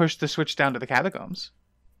demon pushed the switch down to the catacombs.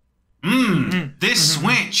 This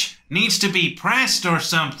switch needs to be pressed or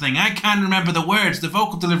something. I can't remember the words. The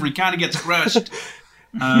vocal delivery kind of gets crushed.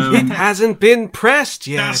 It hasn't been pressed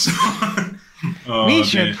yet. We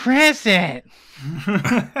should press it.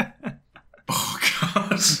 Oh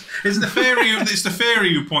God! It's the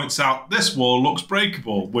fairy who points out this wall looks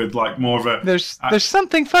breakable with like more of a. There's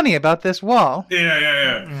something funny about this wall.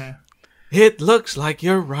 Yeah. It looks like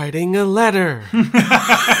you're writing a letter.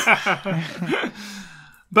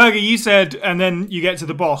 Burger, you said, and then you get to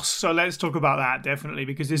the boss. So let's talk about that, definitely,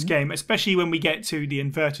 because this game, especially when we get to the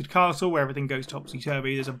inverted castle where everything goes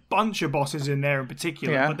topsy-turvy, there's a bunch of bosses in there in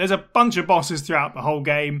particular. But there's a bunch of bosses throughout the whole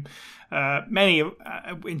game. Many,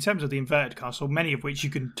 in terms of the inverted castle, many of which you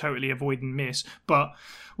can totally avoid and miss. But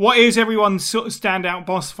what is everyone's sort of standout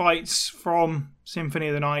boss fights from Symphony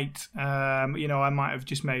of the Night? I might have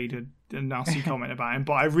just made a nasty comment about him,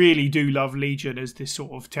 but I really do love Legion as this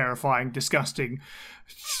sort of terrifying, disgusting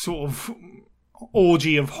sort of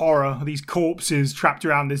orgy of horror. These corpses trapped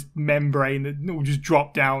around this membrane that will just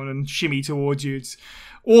drop down and shimmy towards you. It's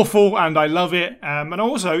awful, and I love it. And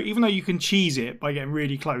also, even though you can cheese it by getting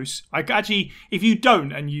really close, actually, if you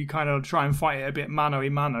don't and you kind of try and fight it a bit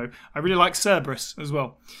mano-a-mano, I really like Cerberus as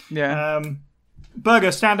well. Yeah. Burger,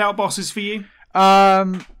 standout bosses for you?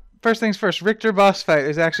 First things first, Richter boss fight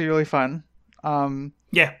is actually really fun.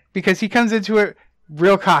 Yeah. Because he comes into it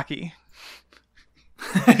real cocky.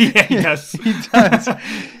 Yeah, he does. He does.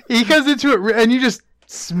 He comes into it and you just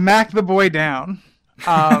smack the boy down.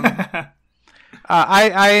 I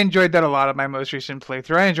enjoyed that a lot of my most recent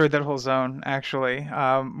playthrough. I enjoyed that whole zone, actually,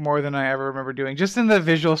 more than I ever remember doing. Just in the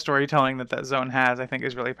visual storytelling that zone has, I think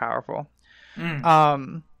is really powerful.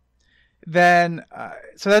 So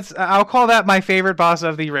that's, I'll call that my favorite boss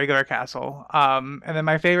of the regular castle. And then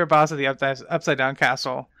my favorite boss of the upside down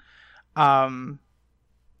castle.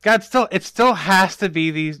 It still has to be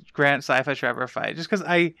the Grant Sci-Fi Trevor fight, just because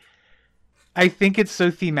I think it's so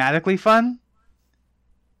thematically fun.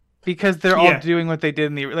 Because they're all doing what they did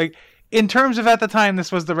in the in terms of at the time,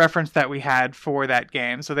 this was the reference that we had for that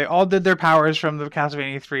game. So they all did their powers from the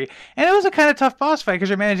Castlevania 3, and it was a kind of tough boss fight because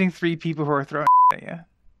you're managing 3 people who are throwing at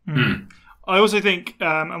you. I also think,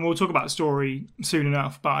 and we'll talk about the story soon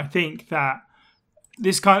enough, but I think that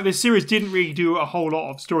this series didn't really do a whole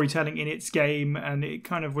lot of storytelling in its game, and it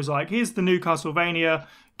kind of was like, here's the new Castlevania,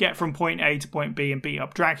 get from point A to point B and beat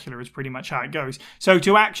up Dracula is pretty much how it goes. So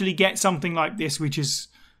to actually get something like this, which is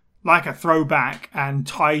like a throwback and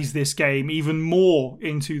ties this game even more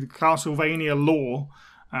into the Castlevania lore,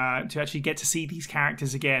 to actually get to see these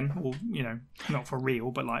characters again, or, you know, not for real,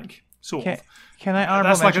 but like, sort of. Can I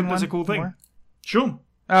honorable mention that's a cool thing. More? Sure.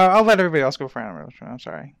 I'll let everybody else go for honorable. I'm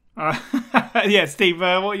sorry. Yeah, Steve, what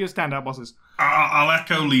are your standout bosses? I'll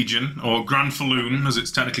echo Legion, or Grand Falloon, as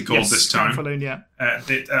it's technically called this time. Grand Falloon, yeah.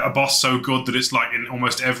 A boss so good that it's like in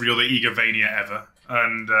almost every other Egavania ever.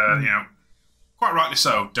 And, you know, quite rightly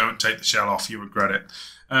so. Don't take the shell off, you regret it.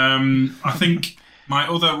 I think my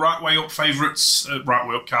other right way up favourites at Right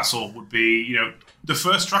Way Up Castle would be, you know, the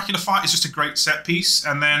first Dracula fight is just a great set piece,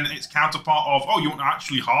 and then its counterpart of, oh, you want an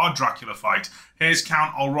actually hard Dracula fight? Here's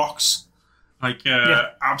Count Olrox. Like,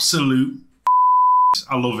 absolute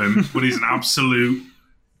I love him, but he's an absolute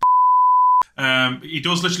he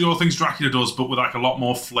does literally all the things Dracula does, but with like a lot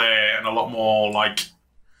more flair and a lot more, like,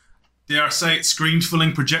 dare I say it,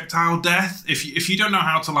 screen-filling projectile death. If you don't know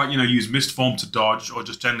how to, like, you know, use mist form to dodge or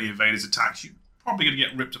just generally evade his attacks, you're probably going to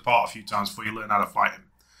get ripped apart a few times before you learn how to fight him.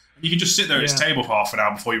 You can just sit there at his table for half an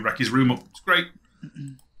hour before you wreck his room up. It's great.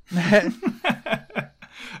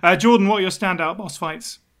 Jordan, what are your standout boss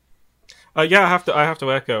fights? Yeah, I have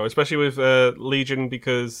to echo, especially with Legion,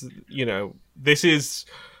 because, you know, this is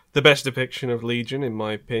the best depiction of Legion, in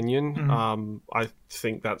my opinion. I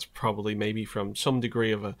think that's probably maybe from some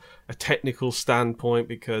degree of a technical standpoint,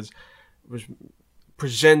 because it was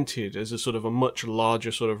presented as a sort of a much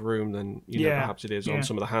larger sort of room than, you know, perhaps it is on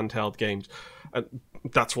some of the handheld games. And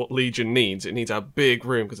that's what Legion needs. It needs a big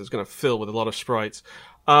room because it's going to fill with a lot of sprites.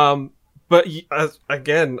 But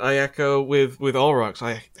again, I echo with Olrox.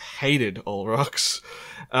 I hated Olrox.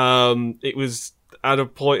 It was at a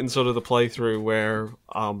point in sort of the playthrough where,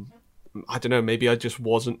 I don't know, maybe I just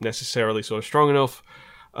wasn't necessarily sort of strong enough.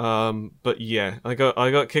 But yeah, I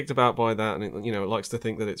got kicked about by that, and it, you know, it likes to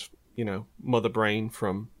think that it's, you know, Mother Brain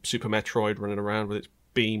from Super Metroid running around with its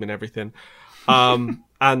beam and everything.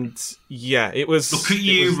 And yeah, it was. Look at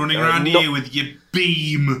you running around here with your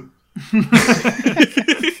beam.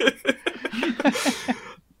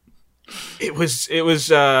 It was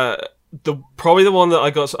probably the one that I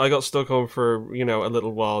got stuck on for, you know, a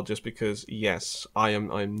little while, just because, yes, I'm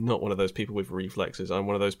not one of those people with reflexes. I'm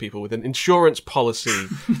one of those people with an insurance policy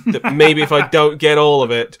that maybe if I don't get all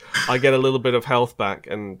of it, I get a little bit of health back,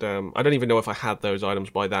 and I don't even know if I had those items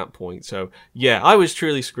by that point. So yeah, I was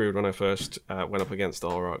truly screwed when I first went up against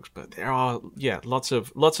Olrox. But there are lots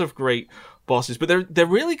of great bosses, but they're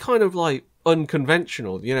really kind of like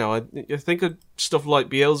unconventional. You know, I think of stuff like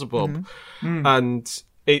Beelzebub, and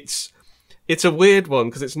it's a weird one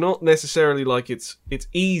because it's not necessarily like it's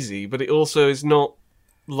easy, but it also is not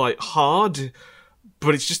like hard,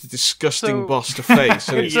 but it's just a disgusting boss to face.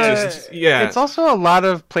 And it's also a lot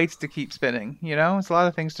of plates to keep spinning, you know? It's a lot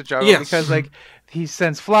of things to juggle, because like he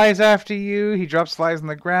sends flies after you, he drops flies on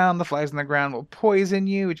the ground, the flies on the ground will poison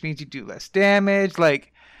you, which means you do less damage.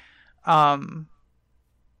 Like,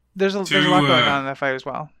 there's a lot going on in that fight as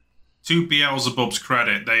well. To Beelzebub's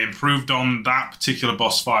credit, they improved on that particular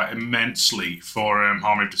boss fight immensely for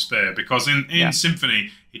Harmony of Despair, because in Symphony,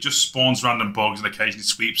 he just spawns random bugs and occasionally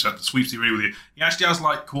sweeps the arena with you. He actually has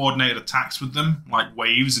like coordinated attacks with them, like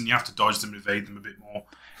waves, and you have to dodge them and evade them a bit more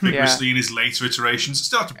vigorously in his later iterations.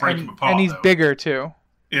 Still have to break him apart, and he's bigger too.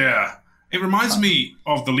 Yeah. It reminds me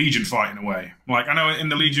of the Legion fight in a way. Like, I know in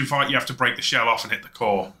the Legion fight you have to break the shell off and hit the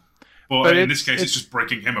core, but in this case it's just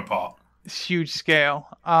breaking him apart. Huge scale.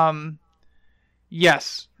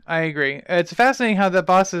 Yes, I agree. It's fascinating how the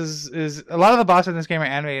bosses is a lot of the bosses in this game are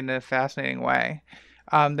animated in a fascinating way.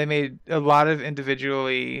 They made a lot of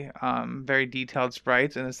individually very detailed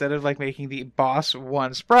sprites, and instead of like making the boss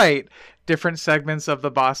one sprite, different segments of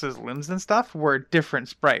the boss's limbs and stuff were different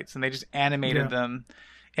sprites, and they just animated them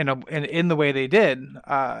in the way they did,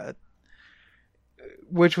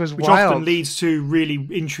 which wild. Often leads to really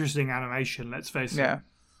interesting animation. Let's face it. Yeah.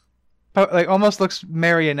 Like almost looks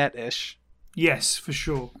marionette-ish. Yes, for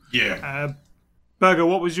sure. Yeah. Burger,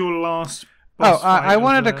 what was your last boss fight? I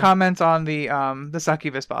wanted to comment on the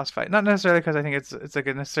Succubus boss fight. Not necessarily because I think it's like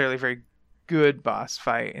a necessarily very good boss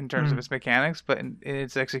fight in terms of its mechanics, but in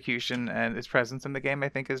its execution and its presence in the game, I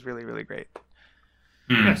think is really, really great.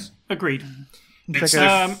 Yes, agreed. It's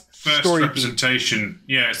like first story beat. representation.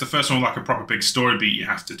 Yeah, it's the first one with like a proper big story beat you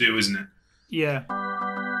have to do, isn't it? Yeah.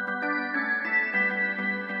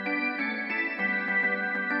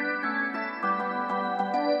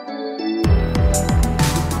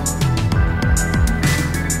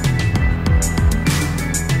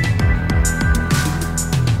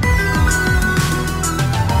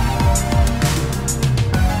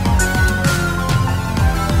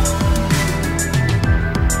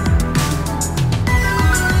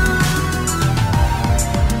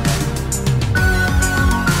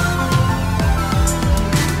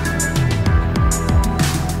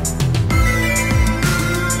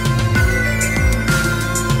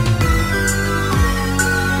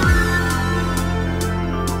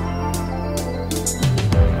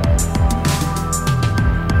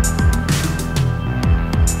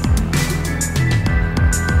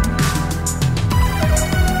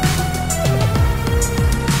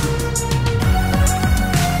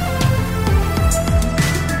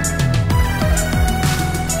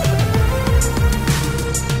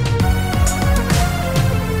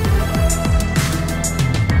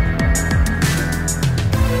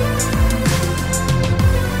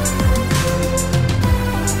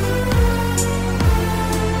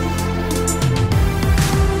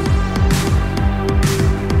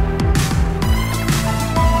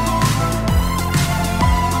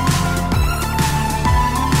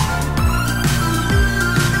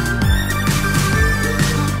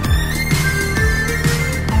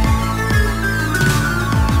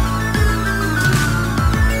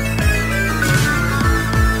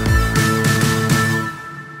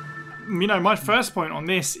 My first point on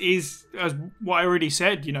this is, as what I already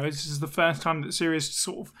said, this is the first time that the series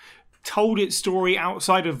sort of told its story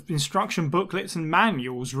outside of instruction booklets and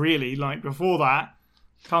manuals, really. Like, before that,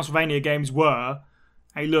 Castlevania games were,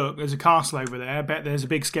 hey, look, there's a castle over there, I bet there's a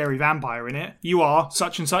big scary vampire in it. You are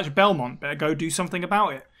such and such Belmont, better go do something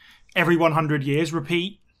about it. Every 100 years,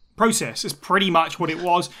 repeat process. It's pretty much what it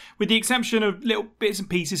was, with the exception of little bits and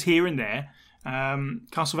pieces here and there.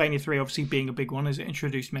 Castlevania 3 obviously being a big one, as it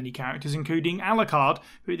introduced many characters, including Alucard,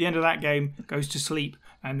 who at the end of that game goes to sleep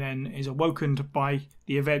and then is awoken by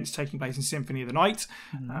the events taking place in Symphony of the Night.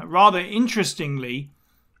 Rather interestingly,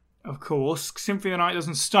 of course, Symphony of the Night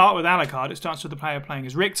doesn't start with Alucard, it starts with the player playing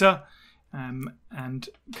as Richter, and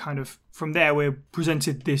kind of from there we're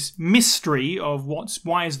presented this mystery of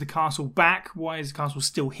why is the castle back, why is the castle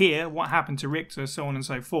still here, what happened to Richter, so on and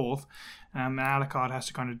so forth. And Alucard has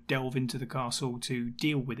to kind of delve into the castle to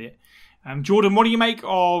deal with it. Jordan, what do you make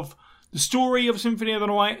of the story of Symphony of the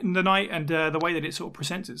Night and the way that it sort of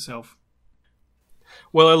presents itself?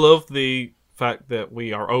 Well, I love the fact that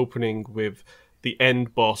we are opening with the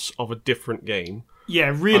end boss of a different game.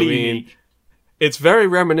 Yeah, really unique. It's very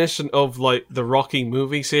reminiscent of like the Rocky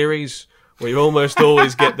movie series, where you almost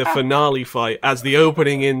always get the finale fight as the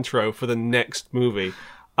opening intro for the next movie.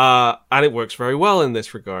 And it works very well in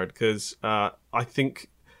this regard, because I think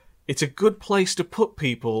it's a good place to put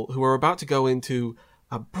people who are about to go into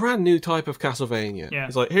a brand new type of Castlevania. Yeah.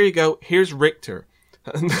 It's like, here you go, here's Richter.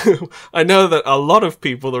 And I know that a lot of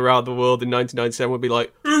people around the world in 1997 would be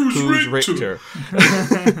like, who's Richter?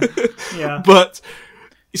 Yeah. But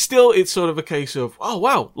still, it's sort of a case of, oh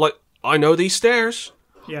wow, like, I know these stairs.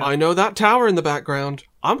 Yeah. I know that tower in the background.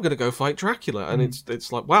 I'm going to go fight Dracula. And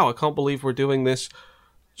it's like, wow, I can't believe we're doing this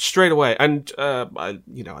straight away. And I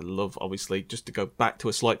love, obviously, just to go back to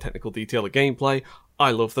a slight technical detail of gameplay,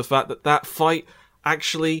 I love the fact that fight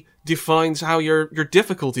actually defines how your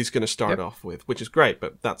difficulty is going to start off with, which is great,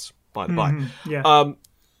 but that's by the by. Yeah.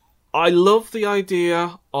 I love the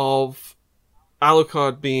idea of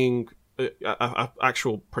Alucard being a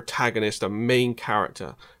actual protagonist, a main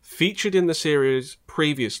character, featured in the series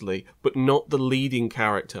previously, but not the leading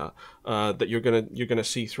character that you're gonna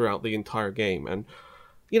see throughout the entire game. And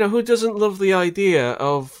who doesn't love the idea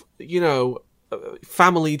of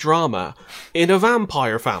family drama in a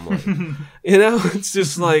vampire family? It's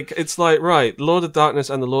just like, right, Lord of Darkness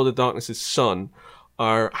and the Lord of Darkness's son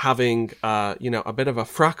are having a bit of a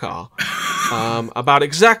fracas about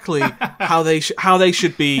exactly how they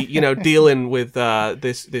should be dealing with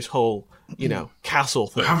this whole castle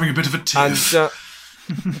thing. They're having a bit of a tiff.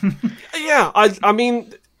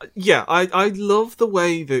 And I love the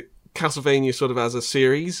way that Castlevania sort of as a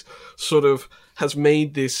series sort of has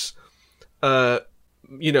made this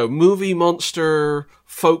movie monster,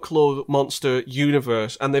 folklore monster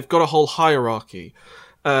universe, and they've got a whole hierarchy.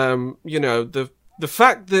 The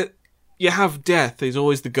fact that you have death is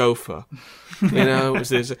always the gopher.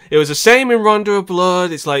 It was the same in Rondo of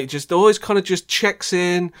Blood. It's like just always kind of just checks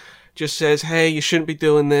in, just says, hey, you shouldn't be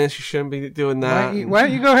doing this, you shouldn't be doing that. Why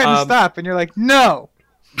don't you go ahead and stop? And you're like, no.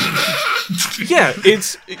 Yeah,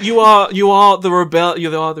 you are the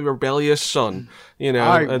rebellious son, and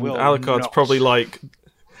Alucard's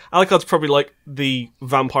probably like the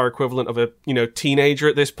vampire equivalent of a teenager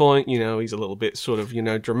at this point. He's a little bit sort of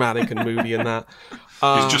dramatic and moody and that.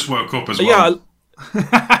 He's just woke up as well.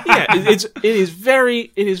 Yeah, it is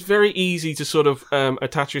very easy to sort of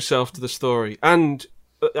attach yourself to the story, and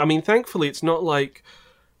I mean, thankfully, it's not like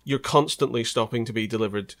you're constantly stopping to be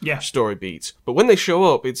delivered story beats. But when they show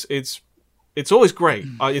up, it's always great.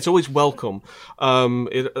 It's always welcome.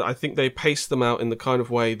 I think they pace them out in the kind of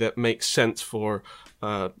way that makes sense for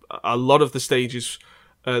a lot of the stages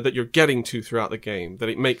that you're getting to throughout the game. That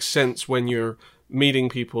it makes sense when you're meeting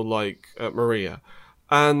people like Maria.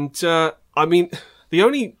 And I mean, the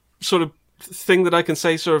only sort of thing that I can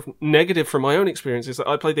say sort of negative from my own experience is that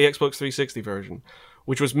I played the Xbox 360 version,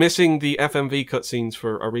 which was missing the FMV cutscenes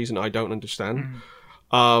for a reason I don't understand.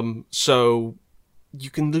 So you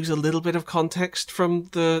can lose a little bit of context from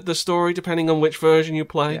the story depending on which version you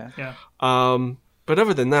play. Yeah. But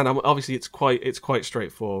other than that, obviously it's quite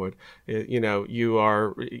straightforward. You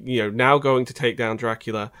are now going to take down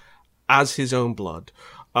Dracula as his own blood.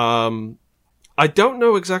 I don't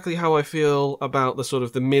know exactly how I feel about the sort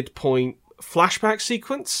of the midpoint flashback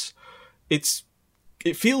sequence.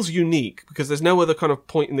 It feels unique because there's no other kind of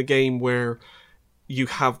point in the game where you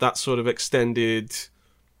have that sort of extended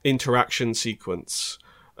interaction sequence.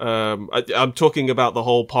 I'm talking about the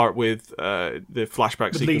whole part with the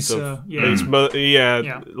flashback sequence Lisa, of his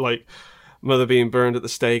mother, like mother being burned at the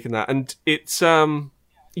stake and that. And it's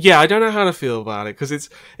I don't know how to feel about it because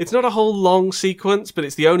it's not a whole long sequence, but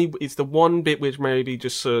it's the one bit which maybe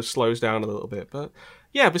just sort of slows down a little bit. But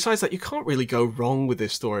yeah, besides that, you can't really go wrong with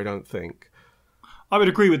this story, I don't think. I would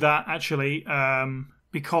agree with that, actually,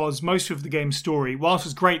 because most of the game's story, whilst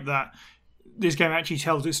it's great that this game actually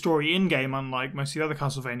tells its story in-game, unlike most of the other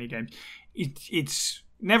Castlevania games, it's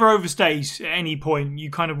never overstays at any point. You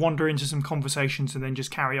kind of wander into some conversations and then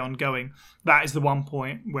just carry on going. That is the one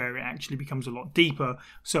point where it actually becomes a lot deeper.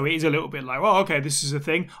 So it is a little bit like, oh, okay, this is a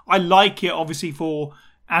thing. I like it, obviously,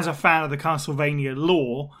 as a fan of the Castlevania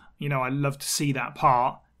lore, I love to see that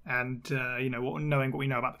part. And, knowing what we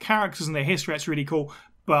know about the characters and their history, that's really cool.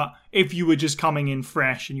 But if you were just coming in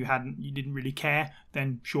fresh and you didn't really care,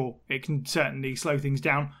 then sure, it can certainly slow things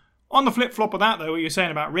down. On the flip-flop of that, though, what you're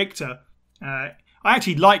saying about Richter, I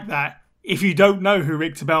actually like that. If you don't know who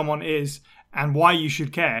Richter Belmont is and why you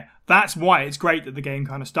should care, that's why it's great that the game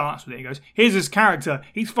kind of starts with it. It goes, here's his character.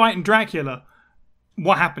 He's fighting Dracula.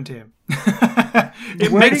 What happened to him?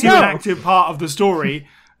 It makes you an active part of the story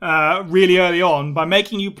really early on by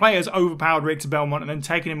making you play as overpowered Richter Belmont and then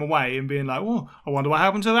taking him away and being like, oh, I wonder what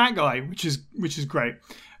happened to that guy, which is great.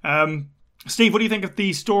 Steve, what do you think of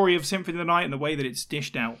the story of Symphony of the Night and the way that it's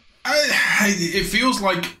dished out? It feels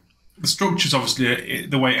like the structure's obviously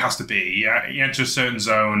the way it has to be. You enter a certain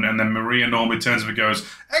zone, and then Maria normally turns up and goes,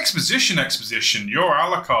 exposition, you're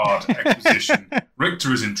Alucard, exposition.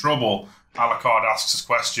 Richter is in trouble. Alucard asks his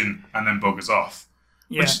question and then buggers off.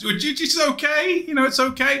 Yeah. Which is okay, it's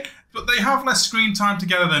okay. But they have less screen time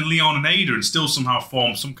together than Leon and Ada and still somehow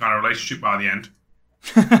form some kind of relationship by the end.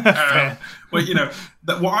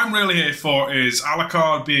 What I'm really here for is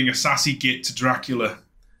Alucard being a sassy git to Dracula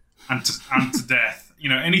and to death.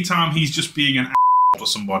 Anytime he's just being an to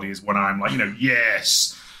somebody is when I'm like,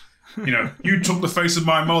 yes. You took the face of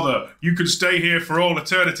my mother. You could stay here for all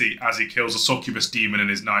eternity as he kills a succubus demon in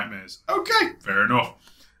his nightmares. Okay, fair enough.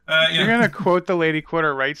 You're going to quote the Lady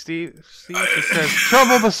Quarter, right, Steve? It says,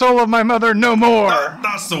 trouble the soul of my mother no more.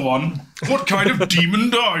 That's the one. What kind of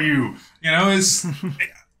demon are you? It's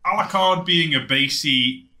Alucard being a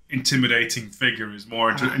basey, intimidating figure is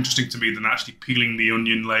more interesting to me than actually peeling the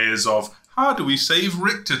onion layers of how do we save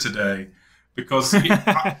Richter today? Because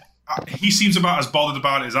he seems about as bothered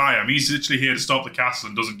about it as I am. He's literally here to stop the castle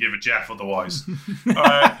and doesn't give a Jeff otherwise.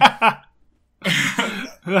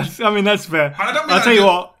 That's fair. I'll tell you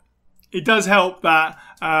what, it does help that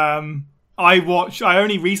I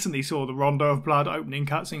only recently saw the Rondo of Blood opening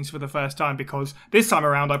cutscenes for the first time because this time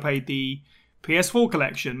around I played the PS4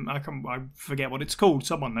 collection. I forget what it's called,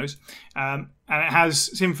 someone knows. And it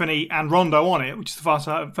has Symphony and Rondo on it, which is the first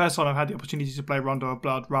time I've had the opportunity to play Rondo of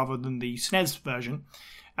Blood rather than the SNES version.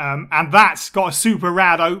 And that's got a super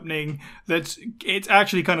rad opening it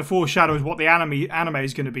actually kind of foreshadows what the anime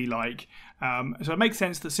is going to be like. So it makes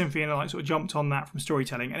sense that Symphony of the Night sort of jumped on that from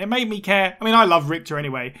storytelling, and it made me care. I mean, I love Richter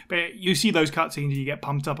anyway, but you see those cutscenes and you get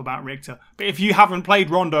pumped up about Richter. But if you haven't played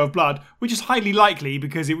Rondo of Blood, which is highly likely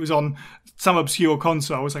because it was on some obscure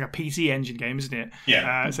console, it's like a PC Engine game, isn't it?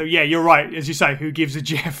 Yeah. So yeah, you're right. As you say, who gives a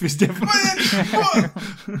Jeff is different.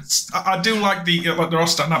 I do like there are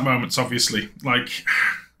stand-up moments, obviously, like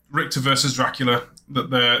Richter versus Dracula,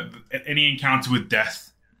 that any encounter with death.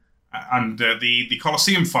 And the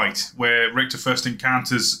Colosseum fight, where Richter first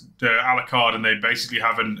encounters Alucard, and they basically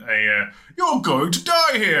have you're going to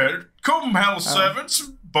die here. Come, hell servants.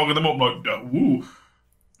 Bunging them up like, ooh.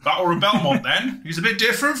 Battle of Belmont then. He's a bit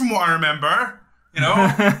different from what I remember. You know?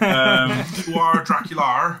 You are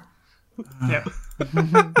Dracula. Yep.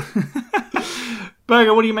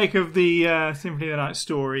 Berger, what do you make of the Symphony of the Night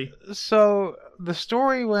story? So, the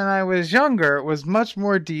story when I was younger was much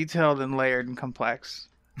more detailed and layered and complex.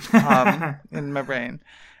 In my brain.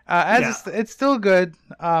 It's still good.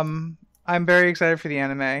 I'm very excited for the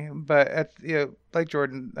anime, but like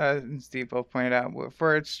Jordan and Steve both pointed out,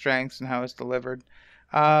 for its strengths and how it's delivered,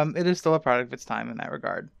 it is still a product of its time in that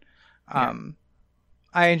regard.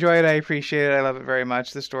 I enjoy it. I appreciate it. I love it very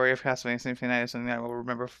much. The story of Castlevania Symphony of the Night is something that I will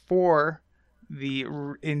remember for the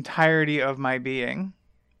entirety of my being.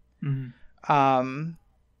 Mm-hmm.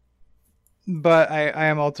 But I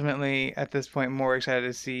am ultimately, at this point, more excited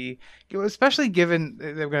to see, especially given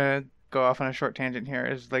they're going to go off on a short tangent here,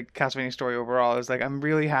 is like Castlevania story overall. Is like, I'm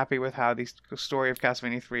really happy with how the story of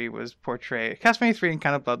Castlevania 3 was portrayed. Castlevania 3 and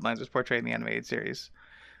kind of Bloodlines was portrayed in the animated series.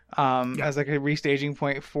 As like a restaging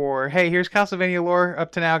point for, hey, here's Castlevania lore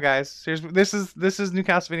up to now, guys. This is new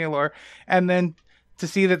Castlevania lore. And then to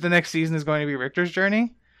see that the next season is going to be Richter's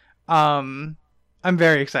journey, I'm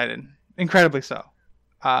very excited. Incredibly so.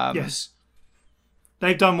 Yes.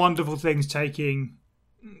 They've done wonderful things taking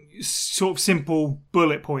sort of simple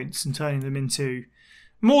bullet points and turning them into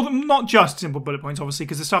more than not just simple bullet points, obviously,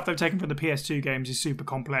 because the stuff they've taken from the PS2 games is super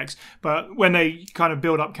complex. But when they kind of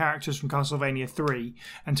build up characters from Castlevania 3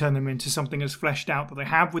 and turn them into something as fleshed out that they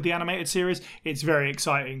have with the animated series, it's very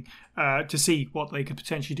exciting to see what they could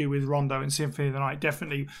potentially do with Rondo and Symphony of the Night,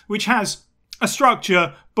 definitely, which has a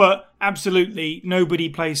structure, but absolutely nobody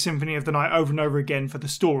plays Symphony of the Night over and over again for the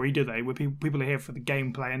story, do they? People are here for the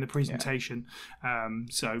gameplay and the presentation.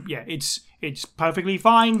 So yeah, it's perfectly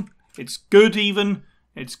fine. It's good even.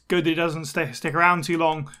 It's good that it doesn't stick around too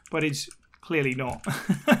long, but it's clearly not.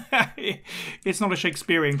 It's not a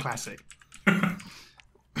Shakespearean classic.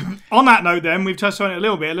 On that note, then, we've touched on it a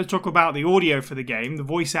little bit. Let's talk about the audio for the game. The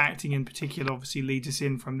voice acting in particular obviously leads us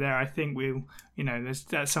in from there. I think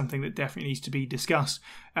that's something that definitely needs to be discussed.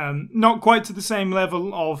 Not quite to the same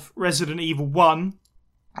level of Resident Evil 1,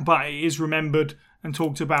 but it is remembered and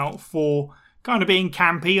talked about for kind of being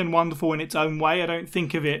campy and wonderful in its own way. I don't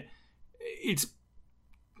think of it's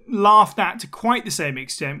laughed at to quite the same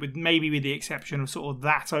extent, with the exception of sort of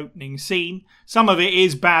that opening scene. Some of it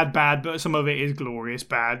is bad, but some of it is glorious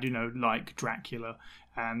bad, like Dracula.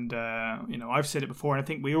 And, I've said it before, and I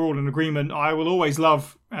think we're all in agreement. I will always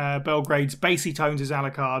love Belgrade's bassy tones as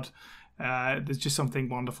Alucard. There's just something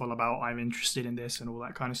wonderful about I'm interested in this and all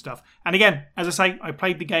that kind of stuff. And again, as I say, I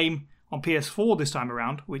played the game on PS4 this time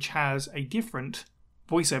around, which has a different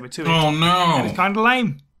voiceover to it. Oh, no. And it's kind of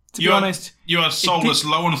lame. To be honest, you had Soulless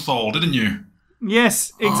Lowenthal, didn't you?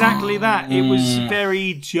 Yes, exactly that. It was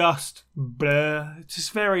very just blur,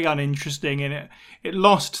 just very uninteresting, and it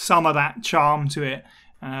lost some of that charm to it.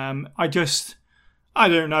 I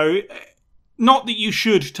don't know. Not that you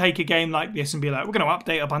should take a game like this and be like, we're going to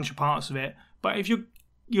update a bunch of parts of it, but if you're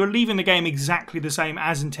leaving the game exactly the same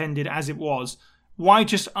as intended as it was, why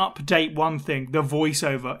just update one thing, the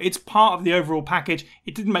voiceover? It's part of the overall package.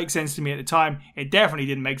 It didn't make sense to me at the time. It definitely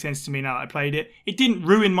didn't make sense to me now that I played it. It didn't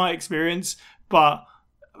ruin my experience, but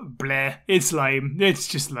bleh, it's lame. It's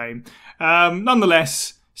just lame.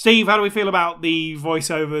 Nonetheless, Steve, how do we feel about the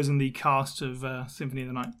voiceovers and the cast of Symphony of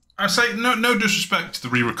the Night? I say no disrespect to the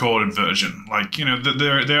re-recorded version. Like,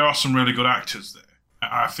 there are some really good actors there.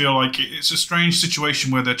 I feel like it's a strange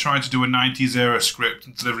situation where they're trying to do a 90s era script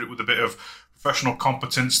and deliver it with a bit of professional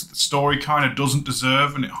competence that the story kind of doesn't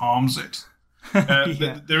deserve, and it harms it.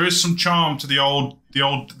 There is some charm to the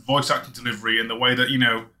old voice acting delivery and the way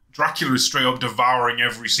that Dracula is straight up devouring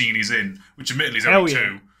every scene he's in, which admittedly is only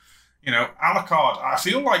two. Alucard, I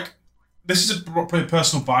feel like this is probably a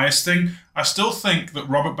personal bias thing. I still think that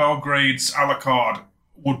Robert Belgrade's Alucard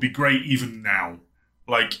would be great even now.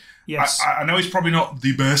 Like, yes. I know he's probably not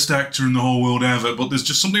the best actor in the whole world ever, but there's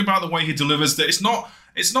just something about the way he delivers that it's not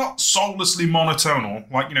soullessly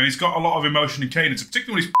monotonal. Like, he's got a lot of emotion and cadence,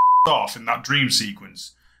 particularly when he's off in that dream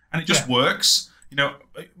sequence. And it just works.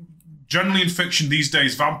 generally in fiction these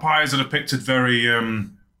days, vampires are depicted very, I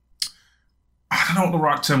don't know what the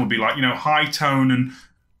right term would be, like, high tone and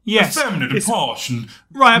effeminate and posh and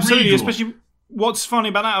right, absolutely. regal. Especially what's funny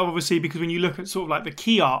about that, obviously, because when you look at sort of like the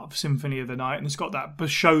key art of Symphony of the Night, and it's got that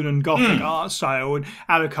Shonen Gothic art style, and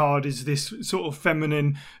Alucard is this sort of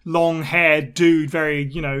feminine, long-haired dude, very,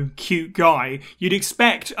 cute guy. You'd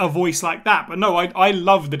expect a voice like that, but no, I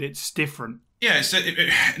love that it's different. Yeah,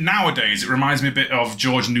 nowadays it reminds me a bit of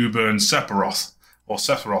George Newburn's Sephiroth, or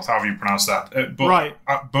Sephiroth, however you pronounce that.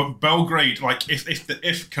 But Belgrade, like if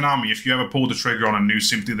Konami, if you ever pulled the trigger on a new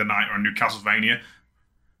Symphony of the Night or a new Castlevania,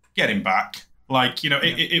 get him back. Like,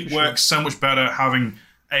 it works so much better having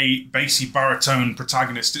a bassy baritone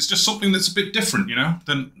protagonist. It's just something that's a bit different,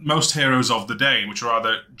 than most heroes of the day, which are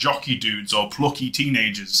either jockey dudes or plucky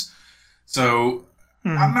teenagers. So,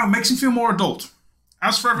 I don't know, it makes him feel more adult.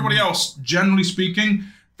 As for everybody else, generally speaking,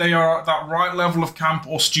 they are at that right level of camp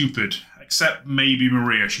or stupid, except maybe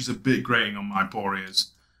Maria. She's a bit grating on my poor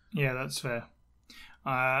ears. Yeah, that's fair.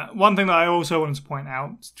 One thing that I also wanted to point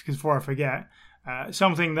out, because before I forget,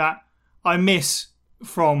 something that I miss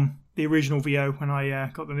from the original VO when I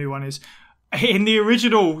got the new one is, in the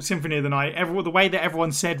original Symphony of the Night, the way that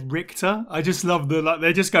everyone said Richter, I just love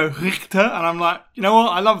they just go Richter, and I'm like, you know what,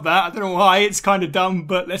 I love that. I don't know why, it's kind of dumb,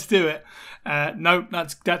 but let's do it. No,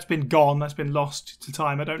 that's been gone. That's been lost to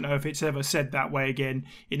time. I don't know if it's ever said that way again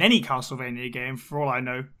in any Castlevania game, for all I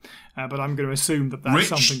know. But I'm going to assume that's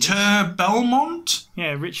something. Richter Belmont?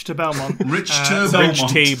 Yeah, Richter Belmont. Richter Belmont. Rich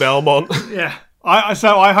T. Belmont. Yeah.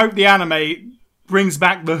 So I hope the anime brings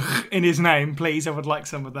back the in his name, please. I would like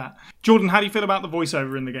some of that. Jordan, how do you feel about the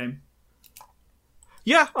voiceover in the game?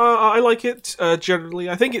 Yeah, I like it generally.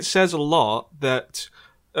 I think it says a lot that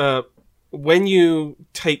when you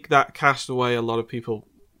take that cast away, a lot of people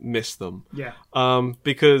miss them. Yeah.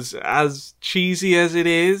 Because as cheesy as it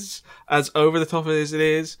is, as over the top as it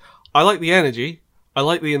is, I like the energy. I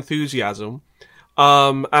like the enthusiasm.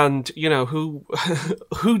 And,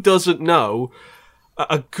 who doesn't know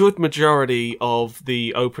a good majority of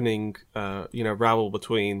the opening, rabble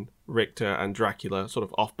between Richter and Dracula sort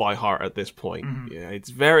of off by heart at this point. Mm-hmm. Yeah, it's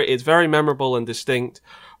very memorable and distinct.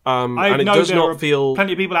 And it does not feel...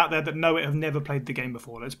 plenty of people out there that know it have never played the game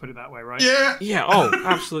before, let's put it that way, right? Yeah. Yeah, oh,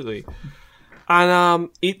 absolutely. And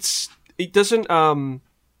it doesn't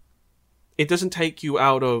take you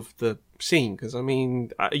out of the scene, because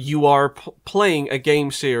you are playing a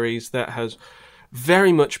game series that has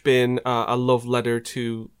very much been a love letter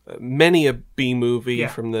to many a B movie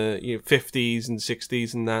from the 50s and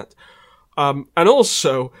 60s and that, and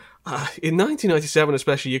also in 1997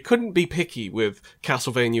 especially, you couldn't be picky with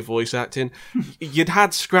Castlevania voice acting. You'd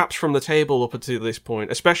had scraps from the table up until this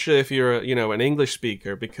point, especially if you're an English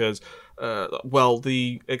speaker, because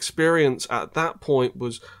the experience at that point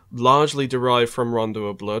was largely derived from Rondo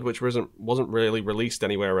of Blood, which wasn't really released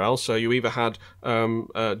anywhere else. So you either had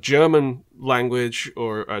German language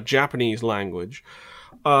or Japanese language.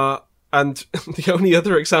 And the only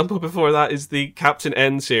other example before that is the Captain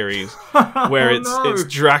N series, where it's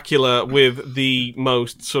Dracula with the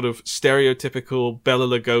most sort of stereotypical Bela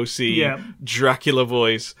Lugosi Dracula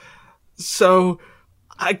voice. So,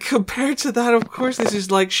 compared to that, of course, this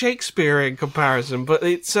is like Shakespeare in comparison, but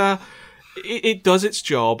it's it does its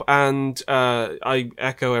job, and I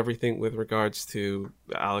echo everything with regards to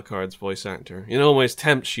Alucard's voice actor. It almost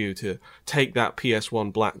tempts you to take that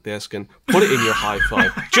PS1 black disc and put it in your hi-fi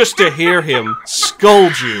just to hear him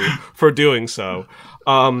scold you for doing so.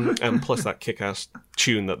 And plus that kick-ass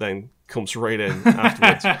tune that then comes right in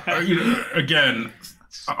afterwards. Again,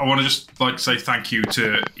 I want to just say thank you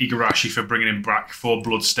to Igarashi for bringing him back for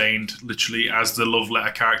Bloodstained, literally as the love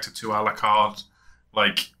letter character to Alucard.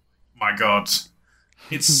 My God,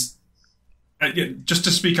 it's just to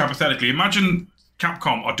speak hypothetically. Imagine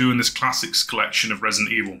Capcom are doing this classics collection of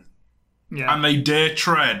Resident Evil, and they dare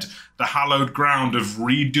tread the hallowed ground of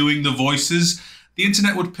redoing the voices. The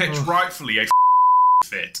internet would pitch rightfully a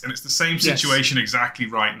fit, and it's the same situation exactly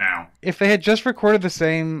right now. If they had just recorded the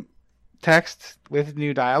same text with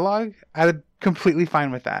new dialogue, I'd be completely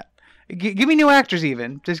fine with that. Give me new actors,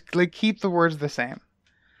 even just keep the words the same.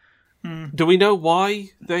 Do we know why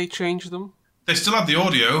they changed them? They still have the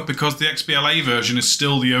audio because the XBLA version is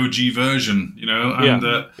still the OG version, and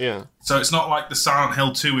so it's not like the Silent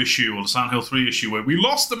Hill 2 issue or the Silent Hill 3 issue where we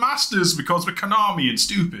lost the masters because we're Konami and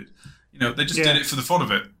stupid. They just did it for the fun of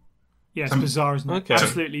it. Yeah, it's bizarre, isn't it? Okay.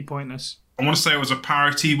 Absolutely pointless. I want to say it was a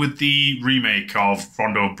parody with the remake of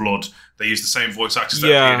Rondo of Blood. They used the same voice actors that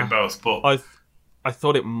appeared in both, but I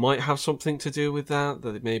thought it might have something to do with that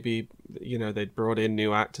it maybe, they'd brought in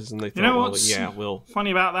new actors and they thought, we'll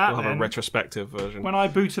funny about that? have a retrospective version. When I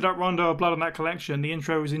booted up Rondo of Blood on that collection, the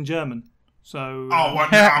intro was in German. So. Oh, well,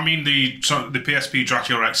 I mean the PSP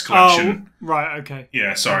Dracula X collection. Oh, right. Okay.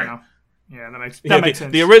 Yeah, sorry. Yeah, that makes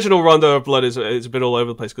sense. The original Rondo of Blood is a bit all over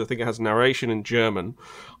the place because I think it has narration in German,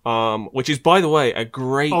 which is, by the way, a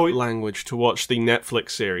great language to watch the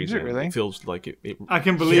Netflix series. Is it really? It feels like it. I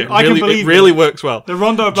can believe. It really works well. The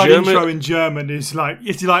Rondo of Blood intro in German is like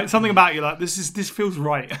something about you like this feels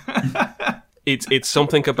right. It's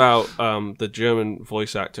something about the German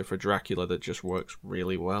voice actor for Dracula that just works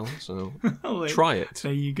really well. So try it.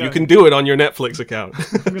 There you go. You can do it on your Netflix account.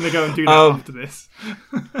 I'm gonna go and do that after this.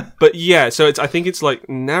 But yeah, so I think it's like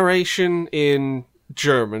narration in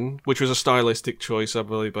German, which was a stylistic choice, I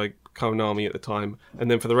believe, by Konami at the time,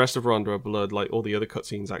 and then for the rest of Rondo of Blood, like all the other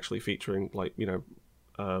cutscenes actually featuring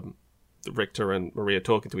Richter and Maria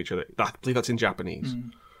talking to each other. I believe that's in Japanese.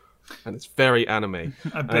 And it's very anime.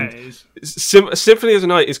 I bet it is. Symphony of the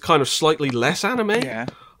Night is kind of slightly less anime. Yeah.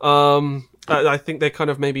 I think they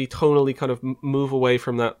kind of maybe tonally kind of move away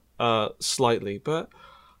from that slightly. But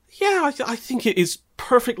yeah, I think it is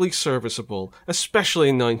perfectly serviceable, especially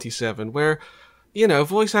in 97, where,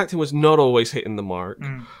 voice acting was not always hitting the mark.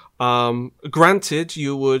 Granted,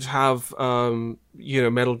 you would have,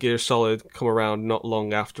 Metal Gear Solid come around not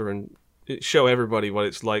long after and show everybody what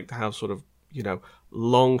it's like to have sort of,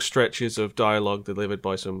 long stretches of dialogue delivered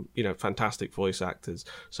by some, fantastic voice actors.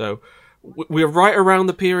 So we're right around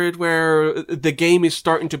the period where the game is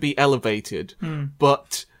starting to be elevated,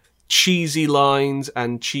 but cheesy lines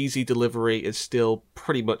and cheesy delivery is still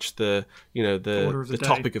pretty much the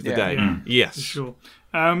topic of the day. Yeah, yes. For sure.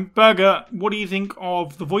 Berger, what do you think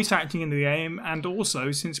of the voice acting in the game? And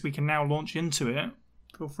also, since we can now launch into it,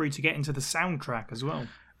 feel free to get into the soundtrack as well.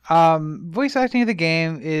 Voice acting of the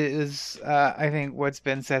game is, I think what's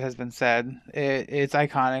been said has been said. It's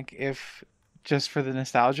iconic, if just for the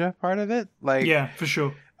nostalgia part of it. Like, yeah, for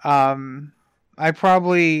sure. I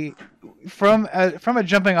probably, from a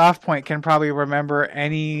jumping off point, can probably remember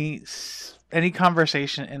any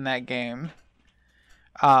conversation in that game.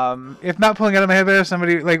 If not pulling out of my head, there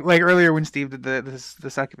somebody like earlier when Steve did the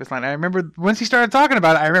Succubus line. I remember once he started talking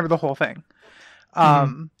about it, I remember the whole thing.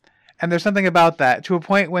 And there's something about that, to a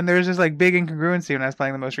point when there's this like big incongruency. When I was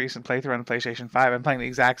playing the most recent playthrough on the PlayStation 5, I'm playing the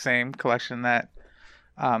exact same collection that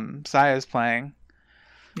Saya's playing.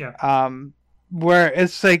 Yeah. Where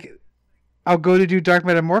it's like, I'll go to do Dark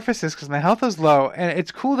Metamorphosis because my health is low, and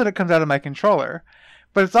it's cool that it comes out of my controller,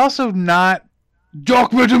 but it's also not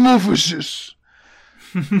Dark Metamorphosis,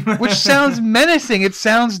 which sounds menacing. It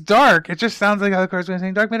sounds dark. It just sounds like how the card's going to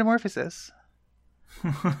say Dark Metamorphosis.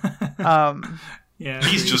 Yeah,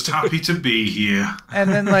 he's just happy to be here. And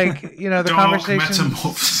then, like, the Dark conversation.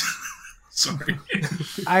 Metamorphosis. Sorry.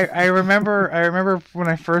 I remember when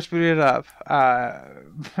I first booted it up.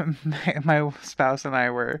 My spouse and I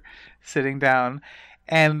were sitting down,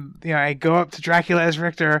 and I go up to Dracula as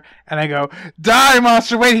Richter, and I go, "Die,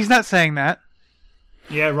 monster!" Wait, he's not saying that.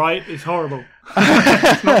 Yeah, right. It's horrible.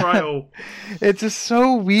 It's not right at all. It's just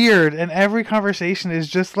so weird, and every conversation is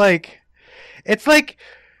just like, it's like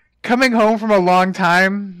coming home from a long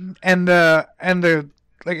time, and the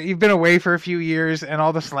like you've been away for a few years, and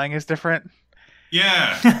all the slang is different.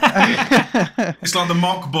 Yeah. It's like the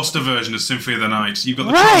Mockbuster version of Symphony of the Night. You've got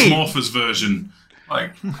the Transmorphers version.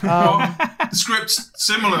 Like, the script's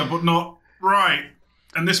similar, but not right.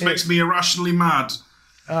 And this makes me irrationally mad.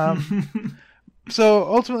 So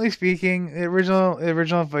ultimately speaking, the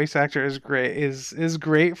original voice actor is great. Is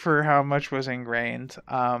great for how much was ingrained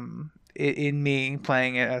in me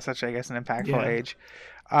playing it at such, I guess, an impactful age.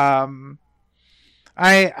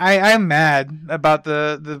 I'm mad about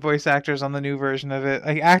the voice actors on the new version of it.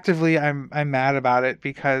 Like, actively, I'm mad about it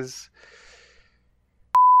because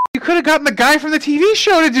you could have gotten the guy from the TV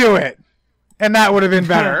show to do it, and that would have been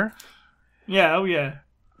better. Yeah. Oh yeah.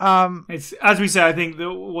 It's, as we say, I think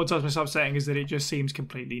what does myself saying is that it just seems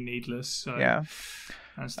completely needless. So yeah.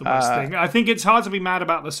 That's the worst thing. I think it's hard to be mad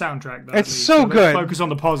about the soundtrack, though. It's so good. Focus on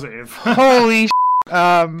the positive. Holy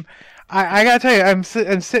I gotta tell you, I'm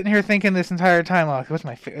sitting here thinking this entire time, like, what's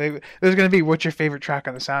my there's gonna be what's your favorite track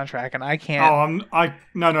on the soundtrack, and I can't.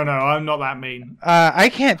 No, I'm not that mean. I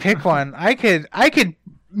can't pick one. I could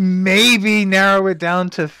maybe narrow it down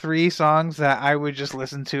to 3 songs that I would just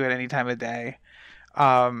listen to at any time of day.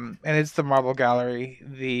 And it's the Marble Gallery,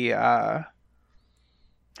 the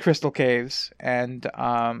Crystal Caves, and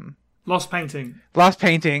Lost Painting,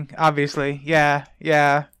 obviously. Yeah,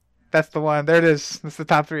 that's the one. There it is. That's the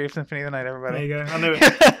top 3 of Symphony of the Night, everybody. There you go. I knew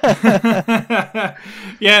it.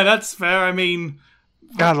 Yeah, that's fair. I mean,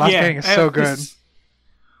 God, Lost Gang is so good.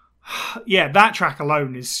 Yeah, that track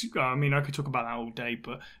alone is. I mean, I could talk about that all day,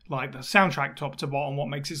 but like the soundtrack, top to bottom, what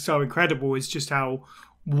makes it so incredible is just how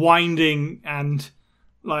winding and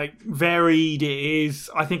like varied it is.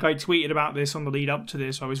 I think I tweeted about this on the lead up to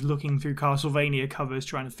this. I was looking through Castlevania covers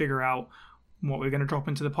trying to figure out what we're going to drop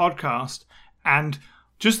into the podcast, and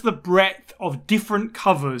just the breadth of different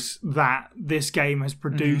covers that this game has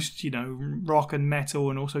produced, you know, rock and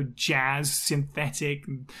metal and also jazz, synthetic,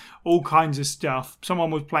 and all kinds of stuff.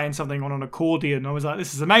 Someone was playing something on an accordion. I was like,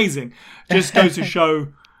 this is amazing. Just goes to show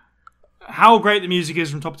how great the music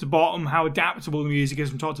is from top to bottom, how adaptable the music is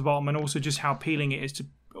from top to bottom, and also just how appealing it is to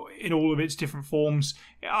in all of its different forms.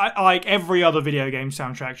 Like every other video game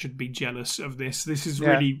soundtrack should be jealous of this. This is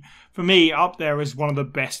really, for me, up there as one of the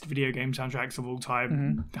best video game soundtracks of all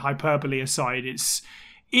time. Hyperbole aside, it's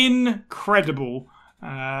incredible.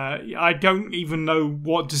 I don't even know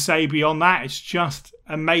what to say beyond that. It's just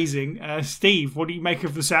amazing. Steve, what do you make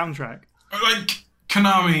of the soundtrack? Like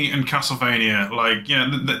Konami and Castlevania, like, yeah,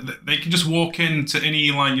 they can just walk into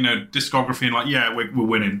any, like, you know, discography and like, yeah, we're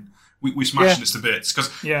winning. We smashing this to bits, because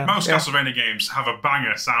most Castlevania games have a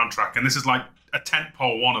banger soundtrack, and this is like a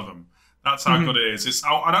tentpole one of them. That's how good it is.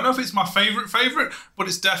 I don't know if it's my favorite, but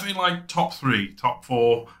it's definitely like top 3, top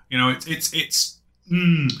 4. You know, it's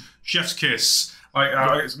chef's kiss. Like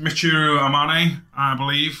it's Michiru Amane, I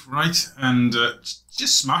believe, right? And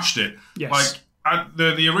just smashed it. Yes. Like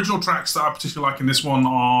the original tracks that I particularly like in this one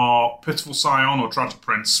are Pitiful Scion or Tragic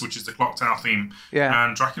Prince, which is the Clock Tower theme,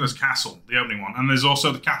 and Dracula's Castle, the opening one. And there's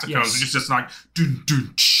also the Catacombs, which is just like dun,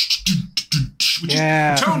 dun, which is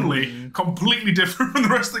tonally completely different from the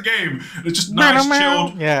rest of the game. It's just nice,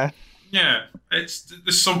 chilled. Yeah.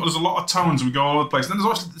 There's a lot of tones, and we go all over the place. And then there's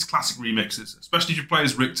also this classic remixes, especially if you play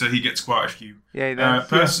as Richter. He gets quite a few. Yeah, he does.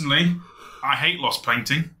 Personally, I hate Lost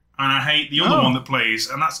Painting. And I hate the other one that plays,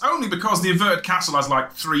 and that's only because the Inverted Castle has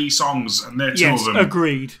like 3 songs, and they're 2 of them.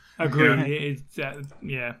 Agreed.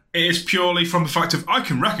 Yeah. It is purely from the fact of I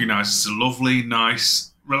can recognise it's a lovely,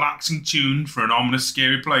 nice, relaxing tune for an ominous,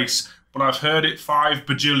 scary place, but I've heard it 5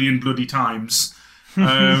 bajillion bloody times.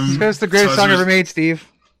 It's the greatest song ever made, Steve.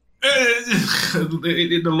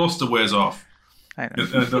 The luster wears off. I know.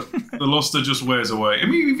 The luster just wears away. I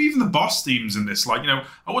mean, even the boss themes in this, like, you know,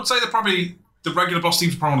 I would say they're probably. The regular boss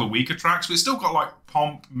themes are probably one of the weaker tracks, but it's still got like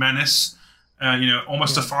pomp, menace, you know,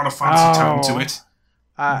 almost a Final Fantasy tone to it.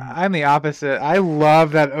 I'm the opposite. I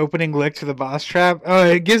love that opening lick to the boss trap. Oh,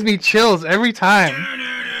 it gives me chills every time.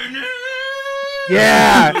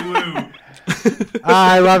 Yeah.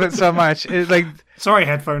 I love it so much. It's like, sorry,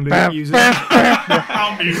 headphone dude, use it.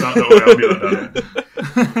 I'll mute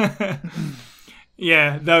that.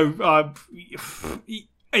 Yeah, no.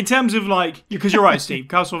 In terms of like, because you're right, Steve,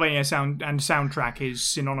 Castlevania soundtrack is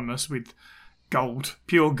synonymous with gold,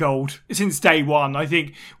 pure gold. Since day one, I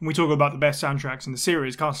think when we talk about the best soundtracks in the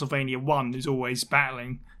series, Castlevania 1 is always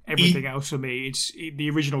battling everything else for me. The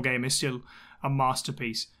original game is still a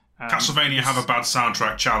masterpiece. Castlevania have a bad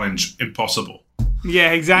soundtrack challenge, impossible.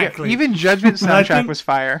 Yeah, exactly. Yeah, even Judgment soundtrack was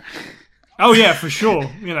fire. Oh yeah, for sure.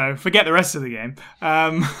 You know, forget the rest of the game.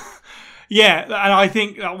 Yeah, and I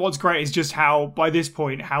think that what's great is just how, by this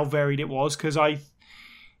point, how varied it was, because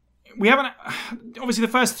we haven't, obviously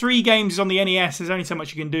the first 3 games is on the NES, there's only so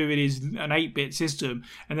much you can do, it is an 8-bit system,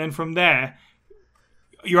 and then from there,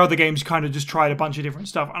 your other games kind of just tried a bunch of different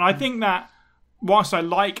stuff, and I think that, whilst I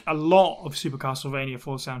like a lot of Super Castlevania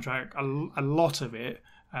 4 soundtrack, a lot of it,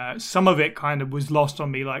 some of it kind of was lost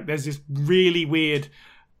on me, like there's this really weird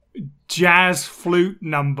jazz flute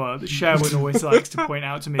number that Sherwin always likes to point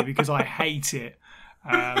out to me because I hate it.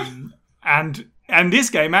 And this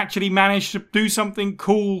game actually managed to do something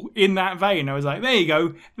cool in that vein. I was like, there you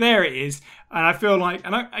go, there it is. And I feel like,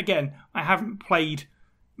 and I haven't played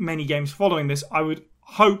many games following this. I would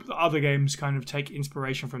hope that other games kind of take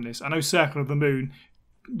inspiration from this. I know Circle of the Moon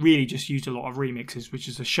really just used a lot of remixes, which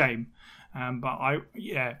is a shame. But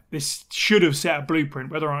this should have set a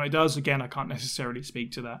blueprint. Whether or not it does, again, I can't necessarily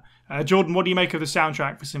speak to that. Jordan, what do you make of the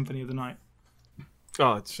soundtrack for Symphony of the Night?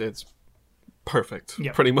 Oh, it's perfect,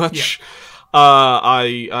 yep. Pretty much. Yep.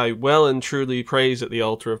 I well and truly praise at the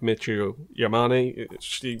altar of Michiru Yamane.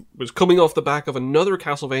 She was coming off the back of another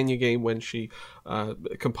Castlevania game when she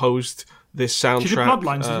composed this soundtrack. She did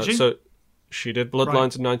Bloodlines, didn't she? So she did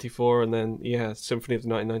Bloodlines in '94, and then Symphony of the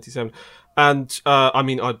Night in '97. And I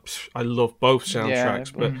mean, I love both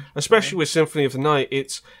soundtracks, but especially with Symphony of the Night,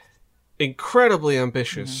 it's incredibly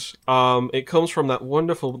ambitious. It comes from that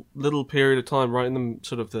wonderful little period of time, right in the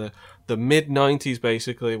sort of the mid '90s,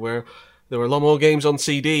 basically, where there were a lot more games on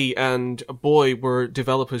CD, and boy, were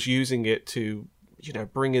developers using it to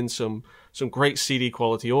bring in some great CD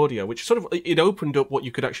quality audio, which sort of it opened up what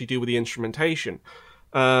you could actually do with the instrumentation.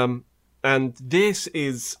 And this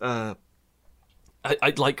is I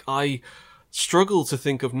struggle to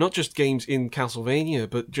think of not just games in Castlevania,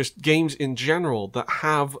 but just games in general that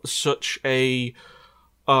have such a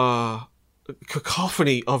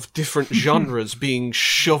cacophony of different genres being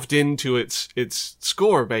shoved into its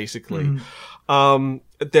score, basically.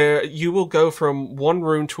 There you will go from one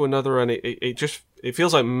room to another, and it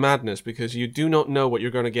feels like madness because you do not know what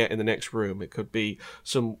you're going to get in the next room. It could be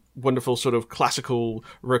some wonderful sort of classical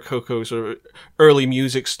Rococo sort of early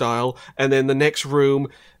music style, and then the next room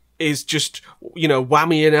is just,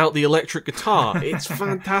 whammying out the electric guitar. It's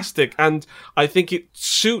fantastic, and I think it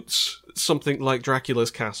suits something like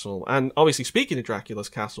Dracula's Castle. And obviously, speaking of Dracula's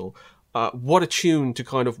Castle, what a tune to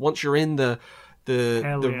kind of, once you're in the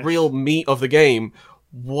real meat of the game,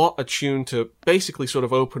 what a tune to basically sort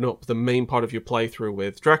of open up the main part of your playthrough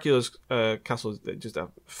with. Dracula's Castle is just a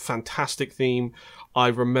fantastic theme. I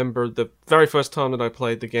remember the very first time that I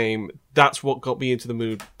played the game, that's what got me into the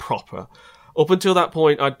mood proper. Up until that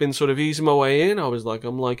point, I'd been sort of easing my way in. I was like,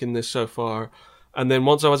 I'm liking this so far. And then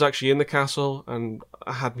once I was actually in the castle and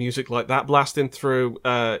I had music like that blasting through,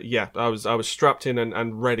 I was strapped in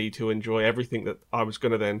and ready to enjoy everything that I was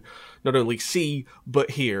going to then not only see,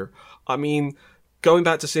 but hear. I mean, going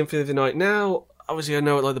back to Symphony of the Night now, obviously I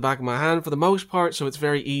know it like the back of my hand for the most part, so it's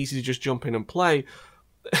very easy to just jump in and play.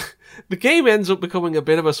 The game ends up becoming a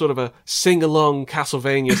bit of a sort of a sing-along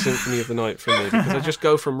Castlevania Symphony of the Night for me, because I just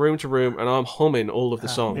go from room to room and I'm humming all of the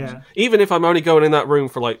songs. Yeah. Even if I'm only going in that room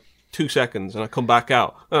for like 2 seconds and I come back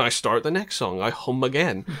out and I start the next song, I hum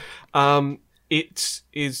again. It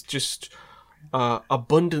is just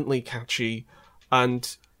abundantly catchy,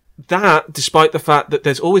 and that, despite the fact that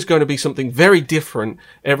there's always going to be something very different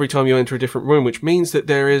every time you enter a different room, which means that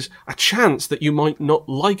there is a chance that you might not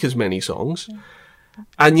like as many songs.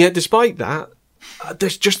 And yet, despite that,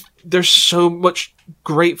 there's so much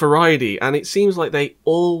great variety, and it seems like they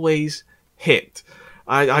always hit.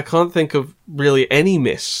 I can't think of really any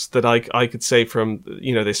miss that I could say from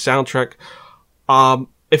this soundtrack.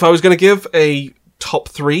 If I was going to give a top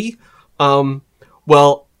 3,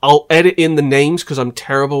 well, I'll edit in the names because I'm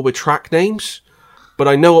terrible with track names, but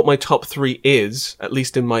I know what my top 3 is, at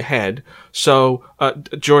least in my head. So,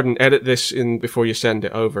 Jordan, edit this in before you send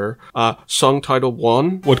it over. Song title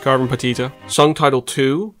 1, Woodcarving Petita. Song title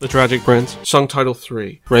 2, The Tragic Prince. Song title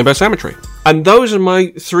 3, Rainbow Cemetery. And those are my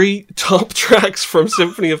 3 top tracks from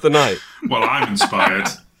Symphony of the Night. Well, I'm inspired.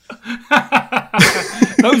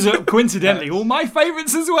 Those are coincidentally all my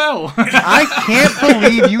favourites as well. I can't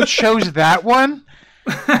believe you chose that one.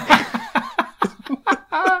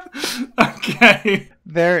 Okay.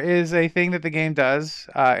 There is a thing that the game does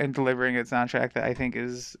in delivering its soundtrack that I think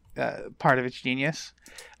is part of its genius,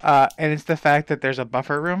 and it's the fact that there's a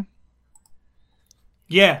buffer room.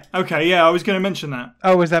 Yeah. Okay. Yeah, I was going to mention that.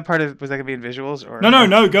 Oh, was that going to be in visuals or?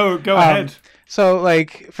 No. Go ahead. So,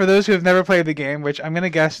 like, for those who have never played the game, which I'm going to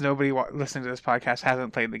guess nobody listening to this podcast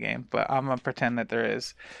hasn't played the game, but I'm going to pretend that there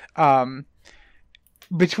is.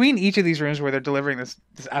 Between each of these rooms where they're delivering this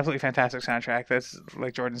absolutely fantastic soundtrack that's,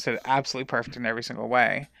 like Jordan said, absolutely perfect in every single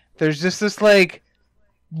way, there's just this, like,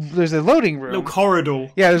 there's a loading room. Little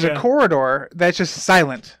corridor. Yeah, there's a corridor that's just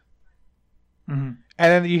silent. Mm-hmm.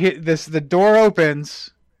 And then you hit this, the door opens,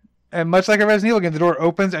 and much like a Resident Evil game, the door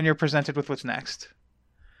opens and you're presented with what's next.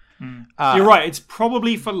 You're right, it's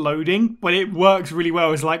probably for loading, but it works really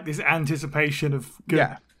well as, like, this anticipation of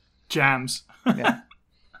good jams. Yeah.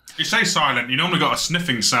 You say silent, you normally got a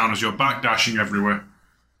sniffing sound as you're backdashing everywhere.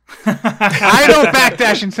 I don't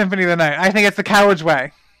backdash in Symphony of the Night. I think it's the coward's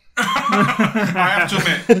way. I have to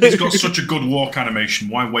admit, he's got such a good walk animation.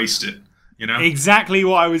 Why waste it? You know? Exactly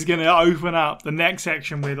what I was going to open up the next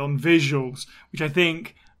section with on visuals, which I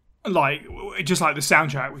think, like, just like the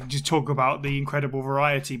soundtrack, we can just talk about the incredible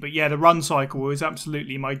variety. But yeah, the run cycle is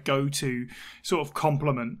absolutely my go-to sort of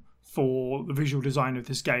compliment for the visual design of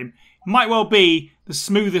this game. It might well be the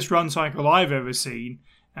smoothest run cycle I've ever seen.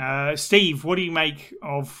 Steve, what do you make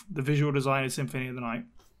of the visual design of Symphony of the Night?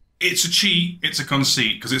 It's a cheat, it's a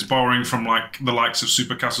conceit, because it's borrowing from like the likes of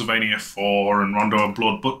Super Castlevania 4 and Rondo of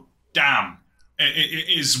Blood, but damn,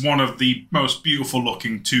 it is one of the most beautiful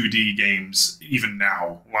looking 2D games even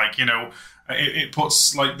now. Like, it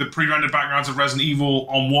puts like the pre-rendered backgrounds of Resident Evil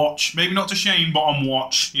on watch, maybe not to shame, but on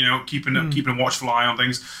watch, keeping a watchful eye on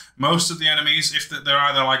things. Most of the enemies, if they're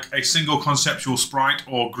either like a single conceptual sprite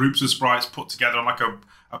or groups of sprites put together on like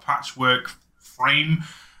a patchwork frame,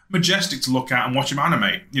 majestic to look at and watch them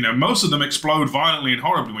animate. You know, most of them explode violently and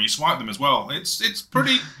horribly when you swipe them as well. It's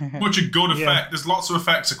pretty much a good effect. There's lots of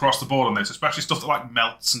effects across the board on this, especially stuff that like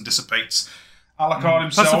melts and dissipates. Alucard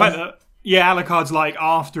himself. Plus the fact that, Alucard's like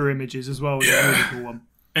after images as well. Which is a really cool one.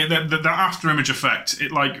 The after image effect,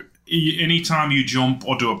 it like anytime you jump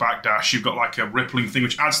or do a backdash, you've got like a rippling thing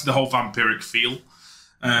which adds to the whole vampiric feel.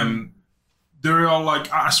 There are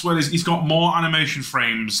like, I swear he's got more animation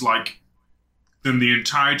frames like than the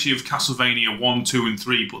entirety of Castlevania 1, 2 and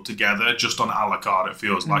 3 put together just on Alucard. It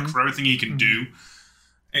feels like for everything he can do,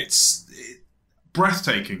 it's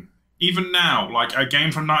breathtaking. Even now, like a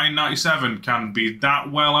game from 1997 can be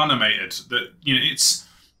that well animated that, you know, it's.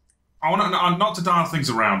 I want not to dial things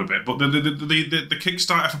around a bit, but the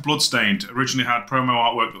Kickstarter for Bloodstained originally had promo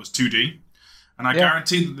artwork that was 2D, and I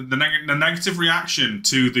guarantee that the negative reaction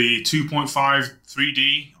to the 2.5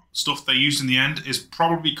 3D stuff they used in the end is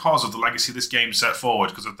probably because of the legacy this game set forward,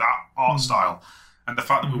 because of that art style, and the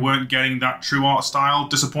fact that we weren't getting that true art style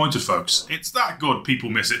disappointed folks. It's that good, people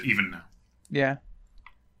miss it even now.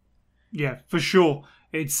 Yeah, for sure.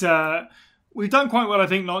 It's we've done quite well, I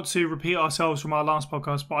think, not to repeat ourselves from our last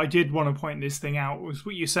podcast, but I did want to point this thing out. Was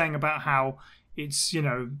what you're saying about how it's, you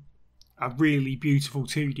know, a really beautiful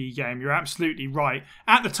 2D game. You're absolutely right.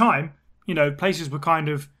 At the time, you know, places were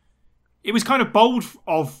it was kind of bold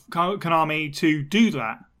of Konami to do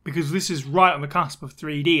that, because this is right on the cusp of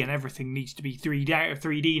 3D and everything needs to be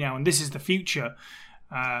 3D now, and this is the future.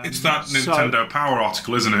 It's that Nintendo Power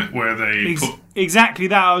article, isn't it? Where they put... Exactly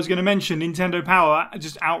that I was going to mention. Nintendo Power,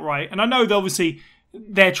 just outright. And I know that obviously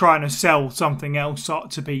they're trying to sell something else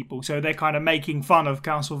to people. So they're kind of making fun of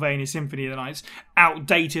Castlevania Symphony of the Night's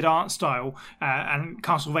outdated art style. And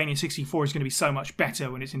Castlevania 64 is going to be so much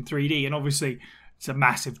better when it's in 3D. And obviously it's a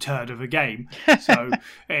massive turd of a game. So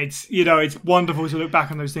it's, you know, it's wonderful to look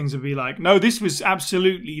back on those things and be like, no, this was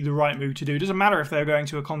absolutely the right move to do. It doesn't matter if they're going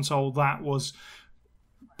to a console that was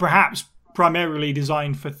perhaps primarily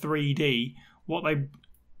designed for 3D. What they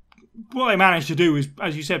managed to do is,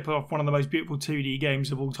 as you said, put off one of the most beautiful 2D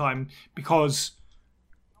games of all time, because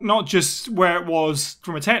not just where it was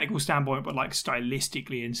from a technical standpoint, but like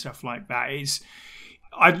stylistically and stuff like that.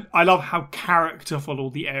 I love how characterful all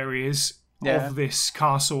the areas of this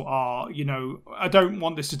castle are. You know, I don't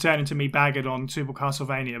want this to turn into me bagging on Super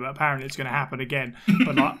Castlevania, but apparently it's going to happen again.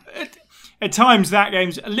 But like, at times that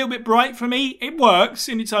game's a little bit bright for me. It works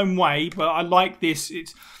in its own way, but I like this.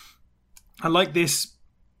 I like this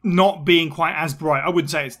not being quite as bright. I wouldn't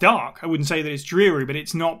say it's dark. I wouldn't say that it's dreary, but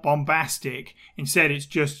it's not bombastic. Instead, it's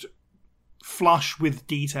just flush with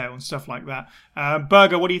detail and stuff like that.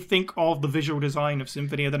 Berger, what do you think of the visual design of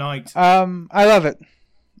Symphony of the Night? I love it.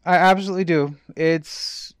 I absolutely do.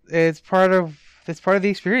 It's part of the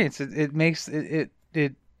experience. It makes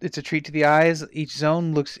it's a treat to the eyes. Each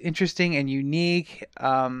zone looks interesting and unique.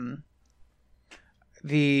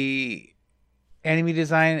 The enemy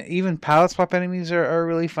design, even palette swap enemies are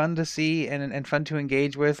really fun to see and fun to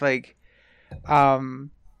engage with. Like,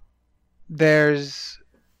 there's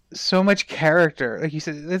so much character. Like you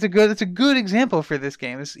said, it's a good example for this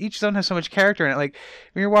game. Each zone has so much character in it. Like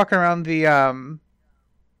when you're walking around the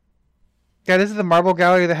this is the marble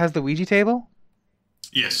gallery that has the Ouija table.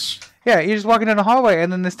 Yes. Yeah, you're just walking down a hallway,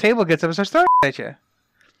 and then this table gets up and starts throwing at you.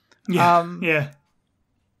 Yeah.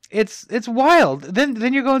 It's wild.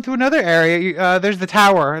 Then you're going through another area. There's the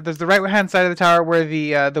tower. There's the right hand side of the tower where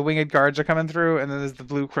the winged guards are coming through, and then there's the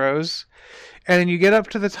blue crows. And then you get up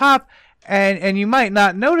to the top, and you might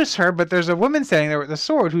not notice her, but there's a woman standing there with a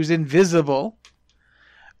sword who's invisible.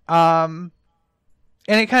 And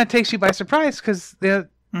it kind of takes you by surprise because they're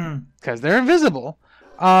invisible.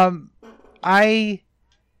 I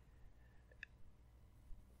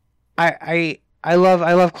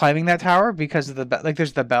love climbing that tower because of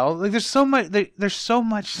there's the bell. Like there's so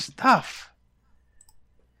much stuff.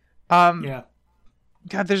 Yeah.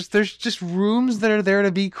 God, there's just rooms that are there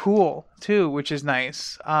to be cool too, which is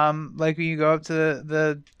nice. Like when you go up to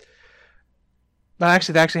that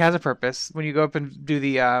actually has a purpose. When you go up and do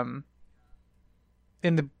the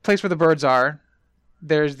in the place where the birds are,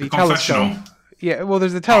 there's the telescope. Yeah, well,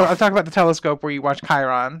 there's the I'm talking about the telescope where you watch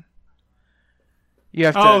Chiron. You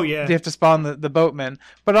have to you have to spawn the boatman,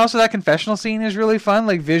 but also that confessional scene is really fun,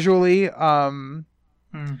 like visually.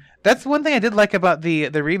 That's one thing I did like about the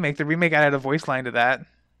remake. The remake added a voice line to that.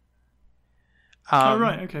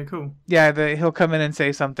 Right. Okay. Cool. Yeah, he'll come in and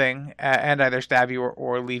say something and either stab you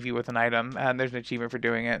or leave you with an item, and there's an achievement for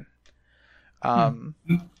doing it.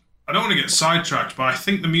 I don't want to get sidetracked, but I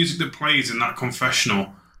think the music that plays in that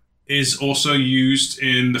confessional is also used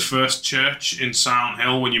in the first church in Silent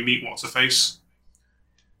Hill when you meet What's-Her-Face.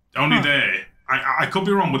 Only there. I could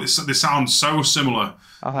be wrong, but this sounds so similar.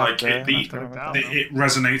 Like it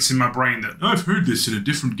resonates in my brain that I've heard this in a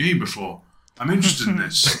different game before. I'm interested in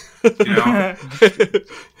this. You know?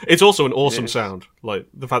 It's also an awesome sound. Like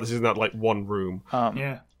the fact this is in that like one room.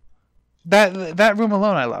 Yeah. That room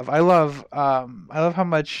alone, I love. I love how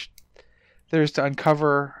much there is to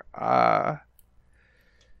uncover.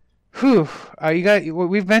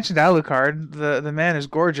 We've mentioned Alucard. The man is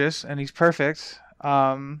gorgeous and he's perfect.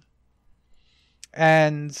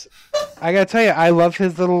 And I gotta tell you, I love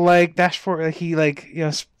his little like dashboard. Like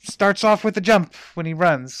he starts off with the jump when he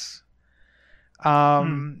runs.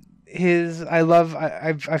 I've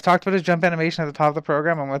talked about his jump animation at the top of the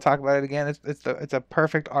program. I'm going to talk about it again. It's a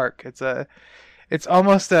perfect arc. It's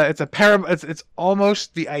almost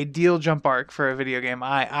the ideal jump arc for a video game.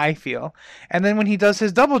 I feel. And then when he does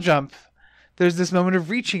his double jump, there's this moment of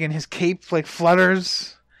reaching and his cape like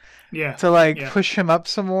flutters. Yeah. To push him up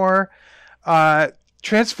some more.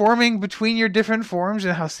 Transforming between your different forms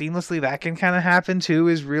and how seamlessly that can kind of happen too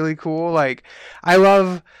is really cool. Like, I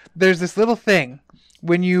love, there's this little thing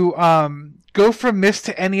when you go from mist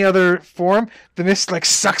to any other form, the mist like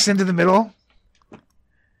sucks into the middle.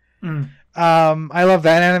 I love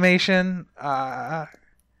that animation. I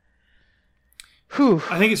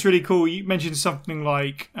think it's really cool. You mentioned something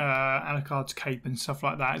like Alucard's cape and stuff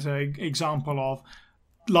like that as an example of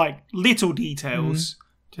like little details.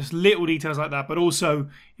 Just little details like that, but also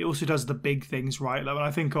it also does the big things right. Like when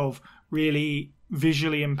I think of really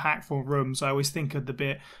visually impactful rooms, I always think of the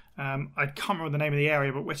bit. I can't remember the name of the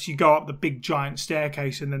area, but once you go up the big giant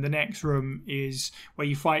staircase, and then the next room is where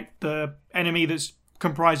you fight the enemy that's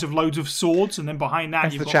comprised of loads of swords, and then behind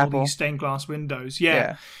that you've got all these stained glass windows.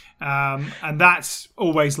 Yeah. And that's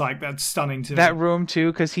always that's stunning to that me. room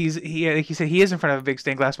too, because he said he is in front of a big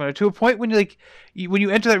stained glass window to a point when when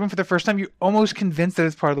you enter that room for the first time, you're almost convinced that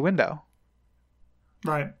it's part of the window.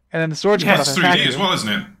 Right. And then the sword comes it's 3D as well, isn't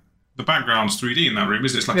it? The background's 3D in that room,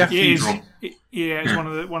 isn't it? It's like a cathedral.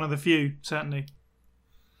 It's one of the few, certainly.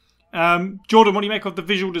 Jordan, what do you make of the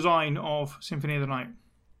visual design of Symphony of the Night?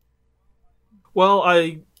 Well,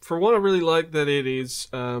 I really like that it is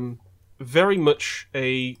very much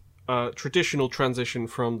a traditional transition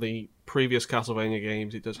from the previous Castlevania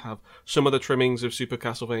games. It does have some of the trimmings of Super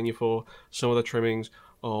Castlevania 4, some of the trimmings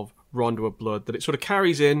of Rondo of Blood that it sort of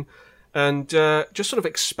carries in and just sort of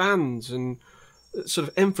expands and sort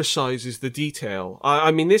of emphasizes the detail.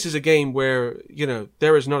 I mean, this is a game where,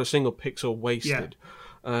 there is not a single pixel wasted.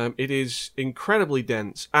 Yeah. It is incredibly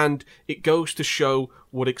dense, and it goes to show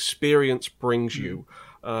what experience brings you.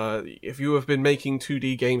 If you have been making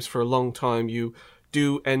 2D games for a long time, you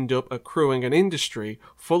do end up accruing an industry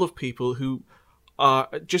full of people who are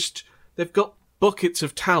they've got buckets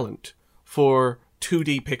of talent for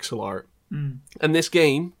 2D pixel art. And this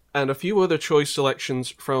game, and a few other choice selections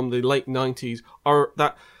from the late 90s, are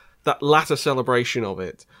that latter celebration of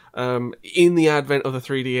it. In the advent of the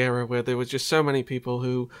 3D era, where there was just so many people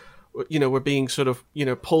who were being sort of,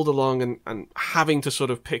 pulled along and having to sort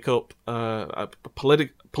of pick up a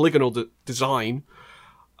polygonal design,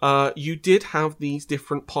 you did have these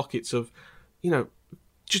different pockets of,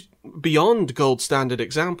 just beyond gold standard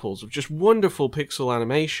examples of just wonderful pixel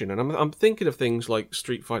animation. And I'm thinking of things like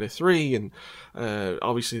Street Fighter 3 and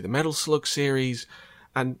obviously the Metal Slug series,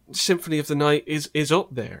 and Symphony of the Night is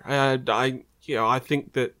up there. I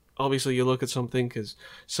think that obviously you look at something as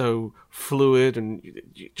so fluid and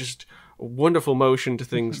just wonderful motion to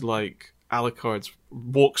things like Alucard's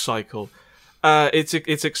walk cycle.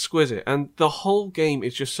 It's exquisite, and the whole game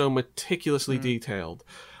is just so meticulously detailed.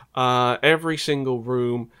 Every single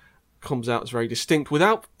room comes out as very distinct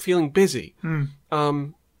without feeling busy.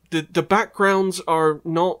 The backgrounds are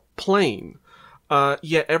not plain,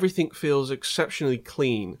 yet everything feels exceptionally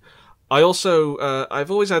clean. I also,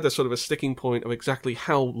 I've always had this sort of a sticking point of exactly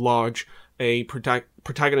how large a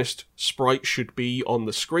protagonist sprite should be on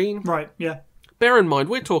the screen. Right, yeah. Bear in mind,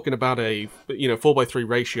 we're talking about a 4:3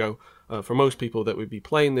 ratio for most people that would be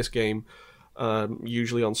playing this game,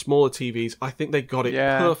 usually on smaller TVs. I think they got it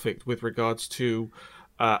perfect with regards to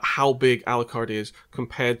how big Alucard is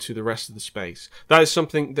compared to the rest of the space. That is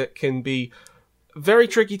something that can be very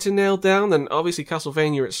tricky to nail down, and obviously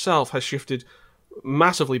Castlevania itself has shifted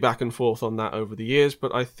massively back and forth on that over the years,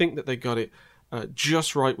 but I think that they got it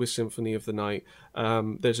just right with Symphony of the Night.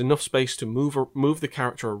 There's enough space to move the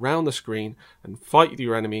character around the screen and fight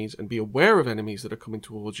your enemies and be aware of enemies that are coming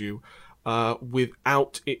towards you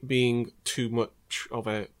without it being too much of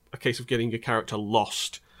a case of getting your character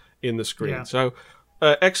lost in the screen. Yeah. So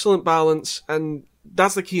excellent balance, and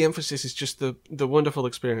that's the key emphasis, is just the wonderful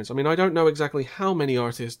experience. I mean, I don't know exactly how many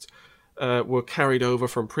artists were carried over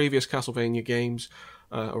from previous Castlevania games,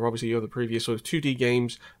 or obviously other previous sort of 2D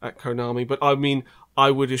games at Konami. But I mean,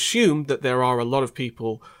 I would assume that there are a lot of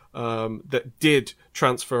people that did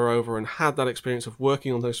transfer over and had that experience of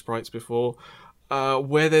working on those sprites before,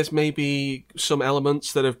 where there's maybe some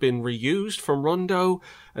elements that have been reused from Rondo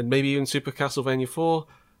and maybe even Super Castlevania 4.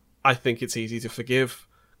 I think it's easy to forgive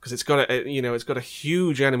because it's got a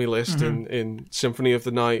huge enemy list in Symphony of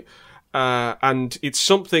the Night. And it's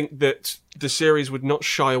something that the series would not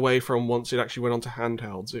shy away from once it actually went onto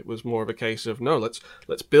handhelds. It was more of a case of, no,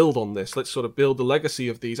 let's build on this. Let's sort of build the legacy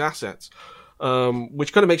of these assets,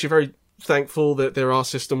 which kind of makes you very thankful that there are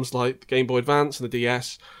systems like the Game Boy Advance and the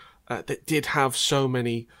DS that did have so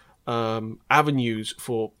many avenues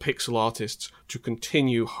for pixel artists to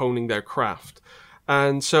continue honing their craft.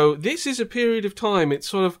 And so this is a period of time. It's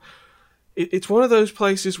sort of, it's one of those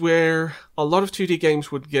places where a lot of 2D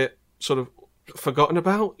games would get sort of forgotten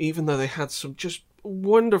about, even though they had some just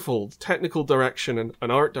wonderful technical direction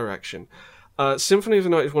and art direction. Symphony of the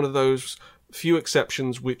Night is one of those few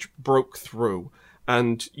exceptions which broke through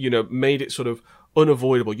and, made it sort of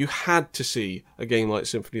unavoidable. You had to see a game like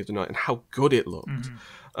Symphony of the Night and how good it looked.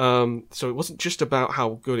 So it wasn't just about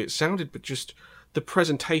how good it sounded, but just the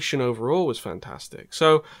presentation overall was fantastic.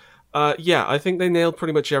 So, I think they nailed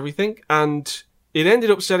pretty much everything, and it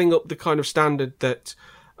ended up setting up the kind of standard that,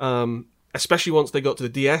 especially once they got to the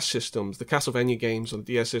DS systems, the Castlevania games on the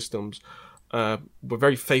DS systems were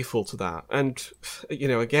very faithful to that. And,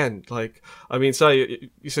 again, say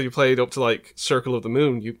you said you played up to, like, Circle of the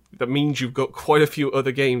Moon, that means you've got quite a few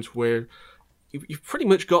other games where you've pretty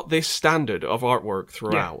much got this standard of artwork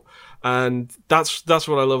throughout. Yeah. And that's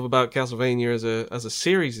what I love about Castlevania as a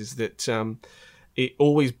series, is that it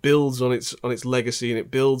always builds on its legacy, and it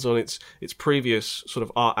builds on its previous sort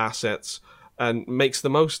of art assets and makes the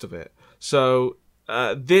most of it. So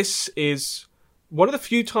this is one of the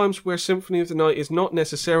few times where Symphony of the Night is not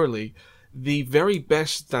necessarily the very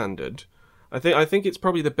best standard. I think it's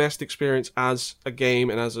probably the best experience as a game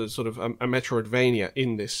and as a sort of a Metroidvania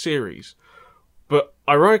in this series. But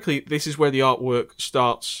ironically, this is where the artwork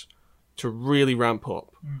starts to really ramp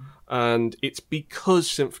up. And it's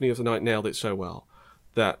because Symphony of the Night nailed it so well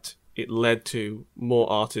that it led to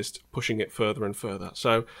more artists pushing it further and further.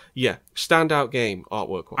 So, standout game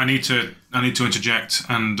artwork. I need to interject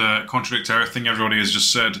and contradict everything everybody has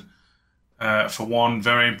just said for one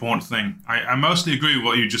very important thing. I mostly agree with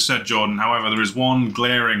what you just said, Jordan. However, there is one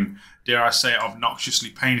glaring, dare I say, obnoxiously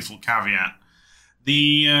painful caveat.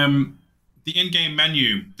 The in-game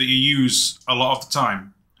menu that you use a lot of the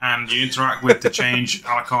time and you interact with to change a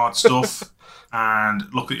la carte stuff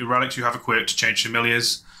and look at your relics you have equipped to change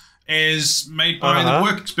familiars is made by the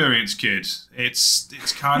Work Experience kid.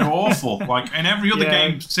 It's kind of awful. Like in every other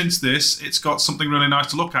game since this, it's got something really nice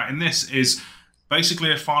to look at. And this is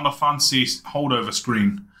basically a Final Fantasy holdover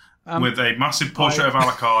screen with a massive portrait of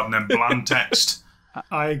Alucard and then bland text.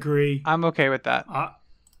 I agree. I'm okay with that.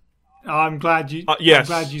 I'm glad you. Yes.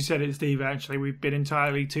 I'm glad you said it, Steve. Actually, we've been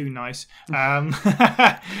entirely too nice. That's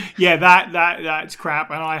crap,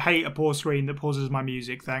 and I hate a pause screen that pauses my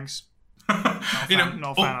music. Thanks. Not a fan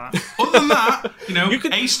of that. Other than that,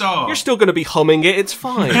 A-star. You're still going to be humming it. It's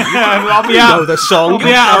fine. I'll be you out. know the song. I'll be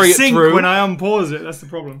You'll out carry of it sync through. when I unpause it. That's the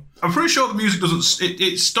problem. I'm pretty sure the music doesn't.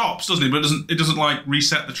 It stops, doesn't it? But it doesn't like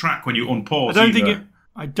reset the track when you unpause.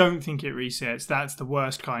 I don't think it resets. That's the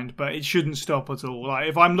worst kind, but it shouldn't stop at all. Like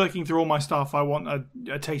if I'm looking through all my stuff, I want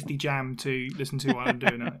a tasty jam to listen to while I'm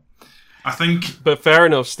doing it. I think. But fair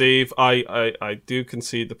enough, Steve. I do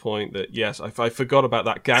concede the point that yes, I forgot about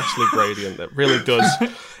that ghastly gradient that really does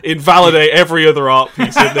invalidate every other art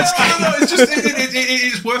piece in this game. No, it's just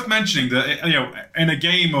it's worth mentioning that in a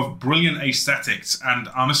game of brilliant aesthetics and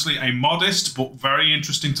honestly a modest but very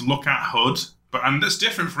interesting to look at HUD. And that's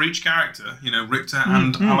different for each character. Richter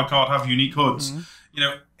and Alucard have unique HUDs.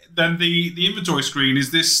 Then the inventory screen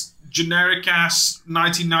is this generic ass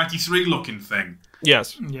 1993 looking thing.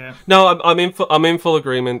 Yes. Yeah. No, I'm in full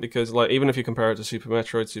agreement because even if you compare it to Super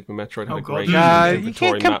Metroid had a great you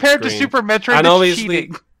inventory can't compare it to screen. Super Metroid. And that's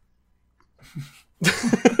obviously,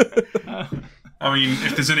 cheating. I mean,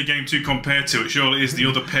 if there's any game to compare to, it surely is the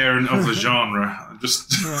other parent of the genre.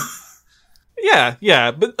 Just.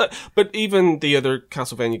 Yeah, but even the other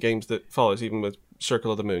Castlevania games that follows, even with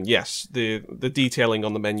Circle of the Moon, yes, the detailing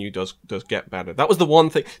on the menu does get better. That was the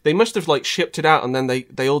one thing they must have shipped it out, and then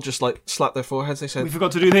they all just slapped their foreheads. They said, "We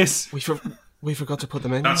forgot to do this. We forgot to put the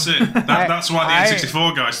menu." That's it. That's why the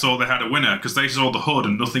N64 guys thought they had a winner because they saw the HUD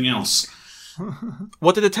and nothing else.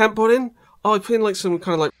 What did the temp put in? Oh, I put in some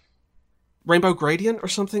kind of rainbow gradient or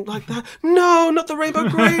something like that. No, not the rainbow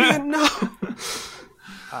gradient. No.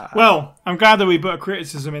 Well, I'm glad that we put a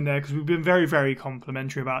criticism in there because we've been very, very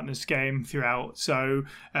complimentary about this game throughout. So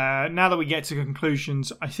now that we get to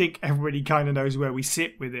conclusions, I think everybody kind of knows where we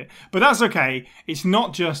sit with it. But that's okay. It's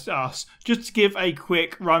not just us. Just to give a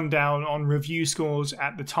quick rundown on review scores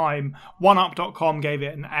at the time, OneUp.com gave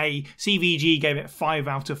it an A, CVG gave it 5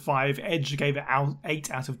 out of 5, Edge gave it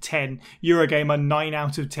 8 out of 10, Eurogamer 9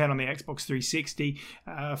 out of 10 on the Xbox 360,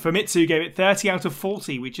 Famitsu gave it 30 out of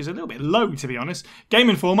 40, which is a little bit low to be honest. Game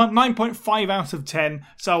Informer 9.5 out of 10,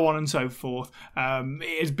 so on and so forth.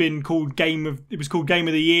 It has been called It was called Game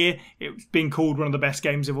of the Year. It's been called one of the best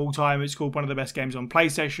games of all time. It's called one of the best games on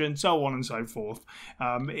PlayStation, so on and so forth.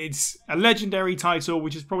 It's a legendary title,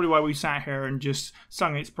 which is probably why we sat here and just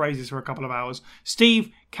sung its praises for a couple of hours.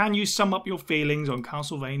 Steve, can you sum up your feelings on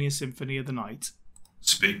Castlevania Symphony of the Night?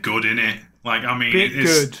 It's a bit good, innit? Like, I mean,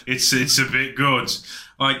 good. It's a bit good.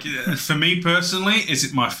 Like, for me personally, is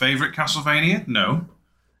it my favourite Castlevania? No.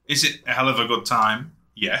 Is it a hell of a good time?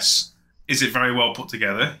 Yes. Is it very well put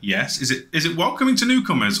together? Yes. Is it welcoming to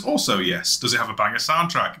newcomers? Also, yes. Does it have a banger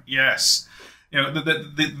soundtrack? Yes. You know,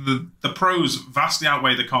 the pros vastly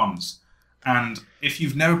outweigh the cons. And if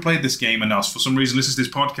you've never played this game and else for some reason listen to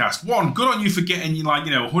this podcast, one, good on you for getting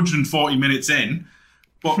 140 minutes in.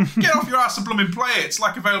 But get off your ass and blooming play it. It's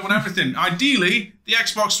like available on everything. Ideally, the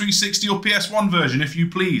Xbox 360 or PS1 version, if you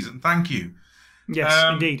please, and thank you.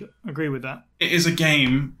 Yes, indeed. Agree with that. It is a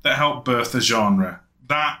game that helped birth the genre.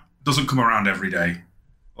 That doesn't come around every day.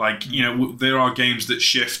 Like, there are games that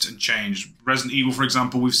shift and change. Resident Evil, for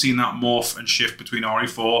example, we've seen that morph and shift between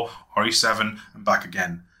RE4, RE7, and back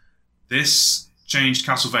again. This changed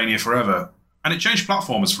Castlevania forever, and it changed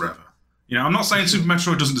platformers forever. I'm not saying Super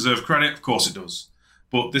Metroid doesn't deserve credit. Of course it does.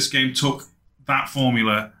 But this game took that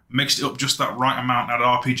formula, mixed it up just that right amount, added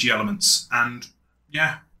RPG elements, and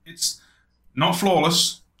yeah, it's not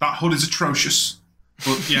flawless. That HUD is atrocious,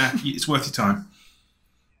 but yeah, it's worth your time.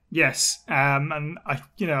 Yes, and I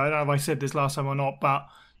don't know if I said this last time or not, but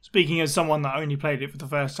speaking as someone that only played it for the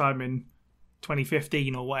first time in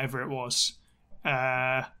 2015 or whatever it was,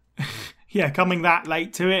 coming that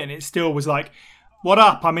late to it, and it still was like, what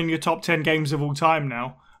up? I'm in your top 10 games of all time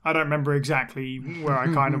now. I don't remember exactly where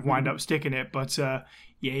I kind of wind up sticking it, but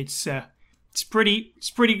it's pretty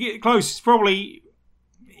close. It's probably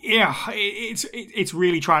it's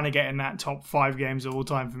really trying to get in that top 5 games of all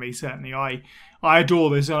time for me. Certainly, I adore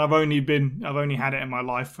this, and I've only had it in my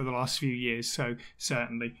life for the last few years. So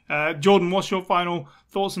certainly, Jordan, what's your final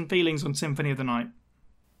thoughts and feelings on Symphony of the Night?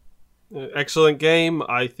 Excellent game.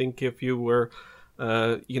 I think if you were,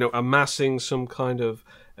 amassing some kind of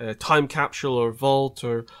time capsule or vault,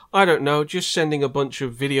 or I don't know, just sending a bunch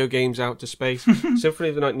of video games out to space, Symphony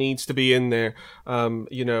of the Night needs to be in there,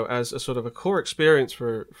 as a sort of a core experience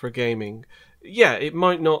for gaming. Yeah, it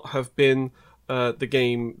might not have been the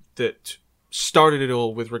game that started it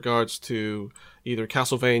all with regards to either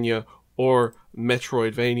Castlevania or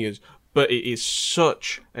Metroidvanias, but it is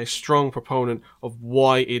such a strong proponent of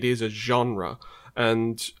why it is a genre.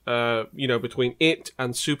 And, between it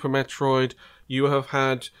and Super Metroid, you have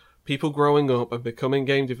had people growing up and becoming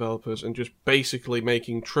game developers and just basically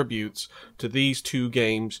making tributes to these two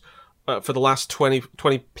games for the last 20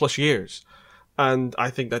 plus years. And I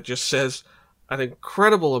think that just says an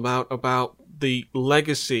incredible amount about the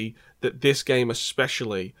legacy that this game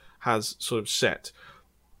especially has sort of set.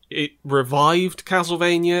 It revived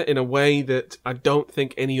Castlevania in a way that I don't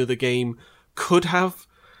think any other game could have.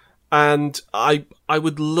 And I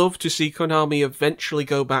would love to see Konami eventually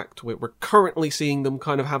go back to it. We're currently seeing them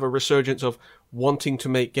kind of have a resurgence of wanting to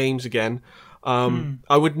make games again. I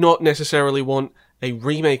would not necessarily want a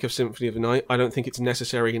remake of Symphony of the Night. I don't think it's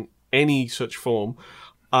necessary in any such form.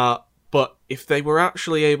 But if they were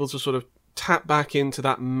actually able to sort of tap back into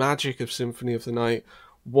that magic of Symphony of the Night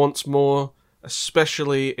once more,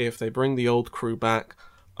 especially if they bring the old crew back,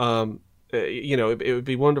 it would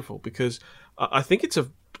be wonderful, because I think it's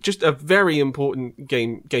just a very important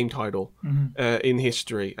game title in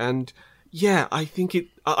history. And yeah, I think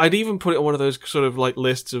I'd even put it on one of those sort of like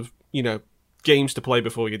lists of, games to play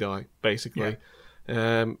before you die, basically.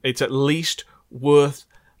 Yeah. It's at least worth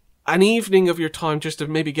an evening of your time just to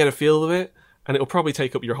maybe get a feel of it, and it'll probably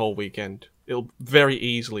take up your whole weekend. It'll very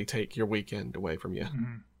easily take your weekend away from you.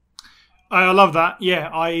 Mm-hmm. I love that. Yeah,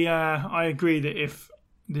 I agree that if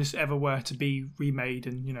this ever were to be remade,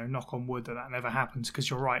 and knock on wood that never happens, because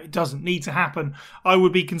you're right, it doesn't need to happen, I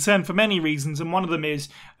would be concerned for many reasons, and one of them is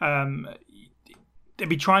they'd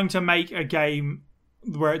be trying to make a game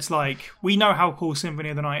where it's like, we know how cool Symphony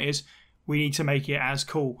of the Night is, we need to make it as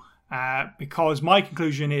cool, because my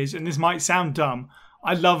conclusion is, and this might sound dumb,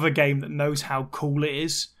 I love a game that knows how cool it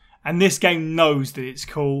is, And this game knows that it's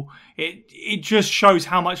cool. It just shows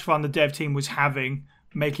how much fun the dev team was having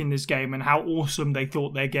making this game and how awesome they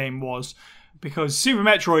thought their game was. Because Super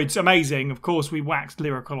Metroid's amazing. Of course, we waxed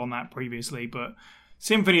lyrical on that previously, but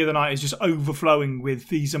Symphony of the Night is just overflowing with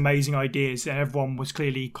these amazing ideas, and everyone was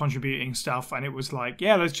clearly contributing stuff, and it was like,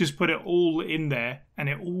 yeah, let's just put it all in there, and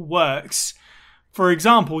it all works. For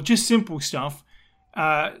example, just simple stuff.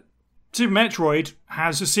 Super Metroid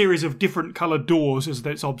has a series of different coloured doors as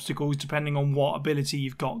its obstacles, depending on what ability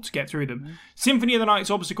you've got to get through them. Mm-hmm. Symphony of the Night's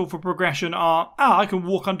obstacle for progression are, I can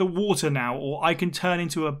walk underwater now, or I can turn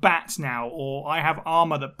into a bat now, or I have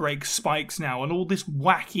armour that breaks spikes now, and all this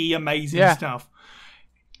wacky, amazing stuff.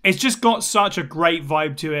 It's just got such a great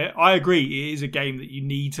vibe to it. I agree, it is a game that you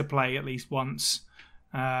need to play at least once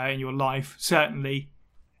in your life, certainly.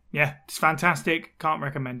 Yeah, it's fantastic. Can't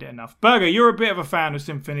recommend it enough. Burger, you're a bit of a fan of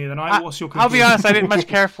Symphony of the Night. What's your conclusion? I'll be honest, I didn't much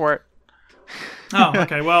care for it. Oh,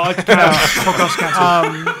 okay. Well, I podcast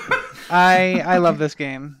cancelled. I love this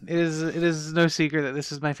game. It is no secret that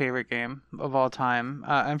this is my favorite game of all time,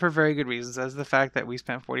 and for very good reasons, as the fact that we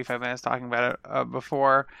spent 45 minutes talking about it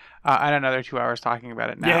before, and another 2 hours talking about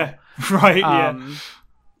it now. Yeah, right,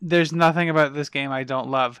 There's nothing about this game I don't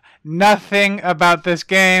love. Nothing about this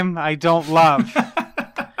game I don't love.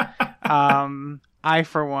 I,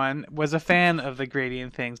 for one, was a fan of the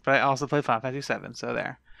gradient things, but I also played Final Fantasy VII, so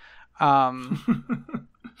there.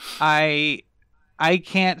 I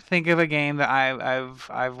can't think of a game that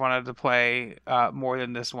I've wanted to play more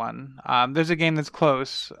than this one. There's a game that's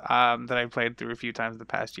close that I played through a few times the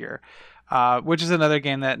past year, which is another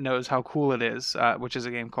game that knows how cool it is, which is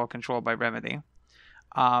a game called Control by Remedy.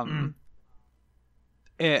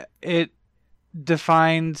 It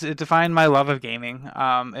defined my love of gaming.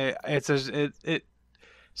 It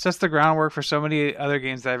sets the groundwork for so many other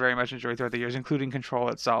games that I very much enjoyed throughout the years, including Control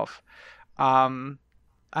itself.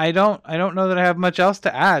 I don't know that I have much else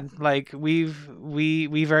to add. Like we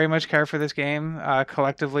very much care for this game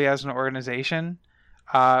collectively as an organization.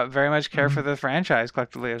 Very much care for the franchise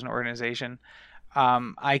collectively as an organization.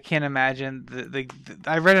 I can't imagine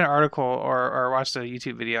I read an article or watched a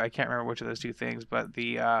YouTube video. I can't remember which of those two things, but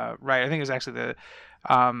I think it was actually the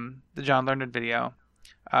John Learned video,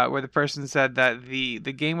 where the person said that the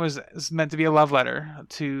game was meant to be a love letter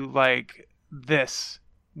to like this,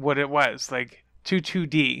 what it was like to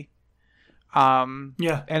 2D. And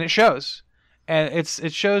it shows. And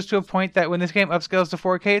it shows to a point that when this game upscales to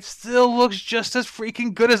 4K, it still looks just as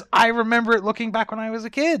freaking good as I remember it looking back when I was a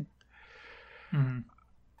kid. Mm-hmm.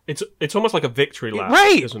 It's almost like a victory lap,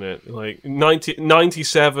 right? Isn't it? Like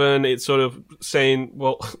 97, it's sort of saying,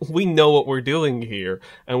 well, we know what we're doing here,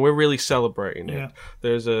 and we're really celebrating it.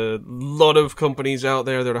 There's a lot of companies out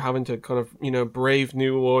there that are having to kind of, brave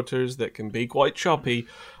new waters that can be quite choppy.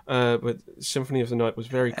 But Symphony of the Night was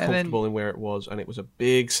very comfortable in where it was, and it was a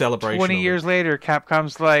big celebration. 20 years later,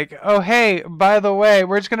 Capcom's like, oh, hey, by the way,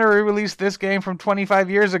 we're just going to re-release this game from 25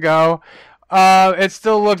 years ago. It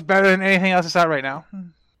still looks better than anything else that's out right now.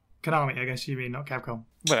 Konami, I guess you mean, not Capcom.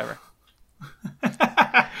 Whatever. No,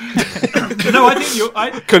 I think you're...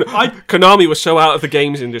 Konami was so out of the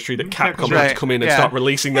games industry that Capcom had to come in and start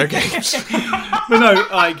releasing their games. But no,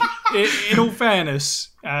 like, in all fairness,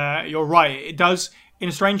 you're right. It does... In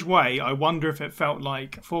a strange way, I wonder if it felt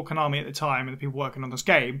like, for Konami at the time and the people working on this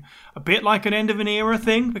game, a bit like an end of an era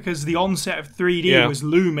thing, because the onset of 3D was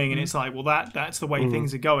looming, and it's like, well, that's the way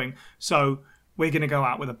things are going. So we're going to go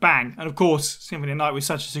out with a bang. And of course, Symphony of the Night was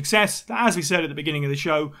such a success that, as we said at the beginning of the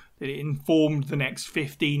show, that it informed the next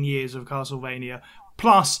 15 years of Castlevania.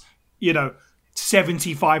 Plus,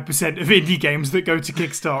 75% of indie games that go to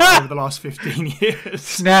Kickstarter over the last 15 years.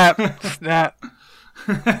 Snap.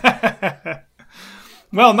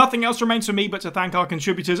 Well, nothing else remains for me but to thank our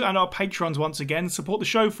contributors and our patrons once again. Support the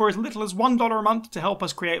show for as little as $1 a month to help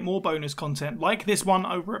us create more bonus content like this one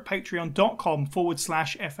over at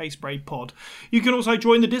patreon.com/FASprayPod. You can also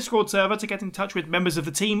join the Discord server to get in touch with members of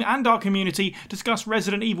the team and our community, discuss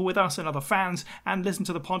Resident Evil with us and other fans, and listen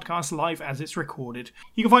to the podcast live as it's recorded.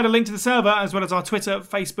 You can find a link to the server as well as our Twitter,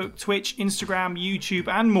 Facebook, Twitch, Instagram, YouTube,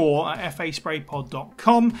 and more at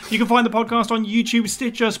FASprayPod.com. You can find the podcast on YouTube,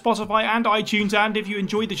 Stitcher, Spotify, and iTunes, and if you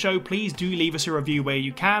enjoyed the show, please do leave us a review where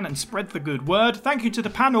you can and spread the good word. Thank you to the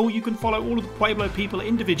panel. You can follow all of the Pueblo people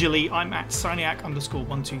individually. I'm at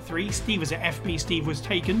Siniac_123. Steve is at FB Steve Was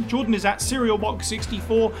Taken. Jordan is at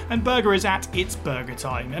CerealBox64. And Burger is at It's Burger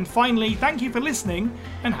Time. And finally, thank you for listening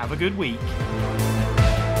and have a good week.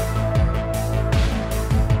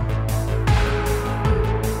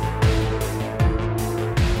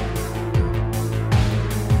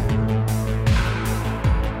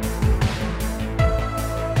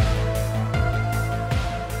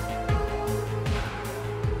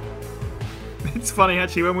 It's funny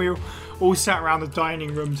actually when we all sat around the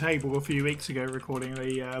dining room table a few weeks ago recording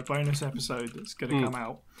the bonus episode that's going to come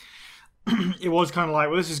out. It was kind of like,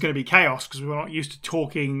 well, this is going to be chaos because we're not used to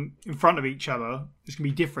talking in front of each other. It's going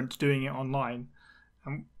to be different to doing it online.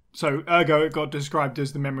 So, ergo, it got described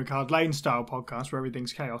as the Memory Card Lane style podcast where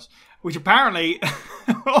everything's chaos, which apparently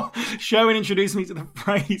Sherwin introduced me to the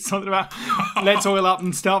phrase something about let's oil up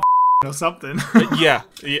and start or something. Yeah.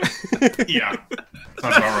 Yeah,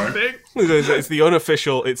 that's about right. It's the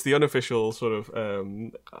unofficial sort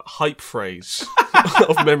of hype phrase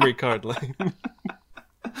of Memory Card Lane.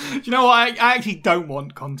 Do you know what? I actually don't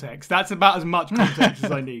want context. That's about as much context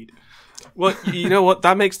as I need. Well, you know what?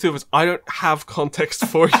 That makes two of us. I don't have context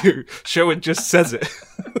for you. Sherwin just says it.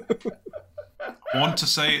 I want to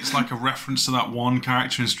say it's like a reference to that one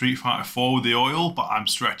character in Street Fighter 4 with the oil, but I'm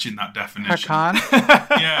stretching that definition. Hakan.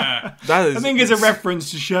 Yeah. I think it's a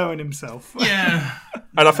reference to Sherwin himself. Yeah.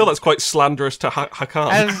 And I feel that's quite slanderous to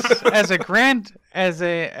Hakan.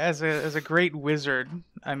 as a great wizard,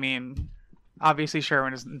 I mean, obviously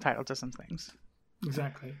Sherwin is entitled to some things.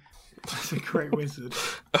 Exactly. That's a great wizard.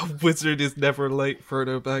 A wizard is never late,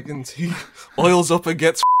 Frodo Baggins. He oils up and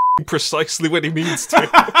gets precisely when he means to.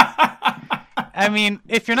 I mean,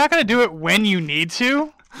 if you're not going to do it when you need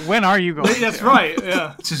to, when are you going to? That's right,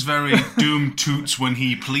 yeah. This is very Doom toots when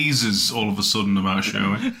he pleases all of a sudden about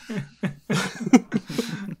Sherwin.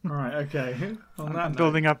 Alright, okay. I'm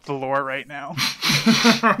building up the lore right now.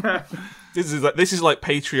 This is like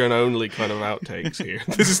Patreon only kind of outtakes here.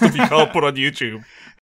 This is stuff you can't put on YouTube.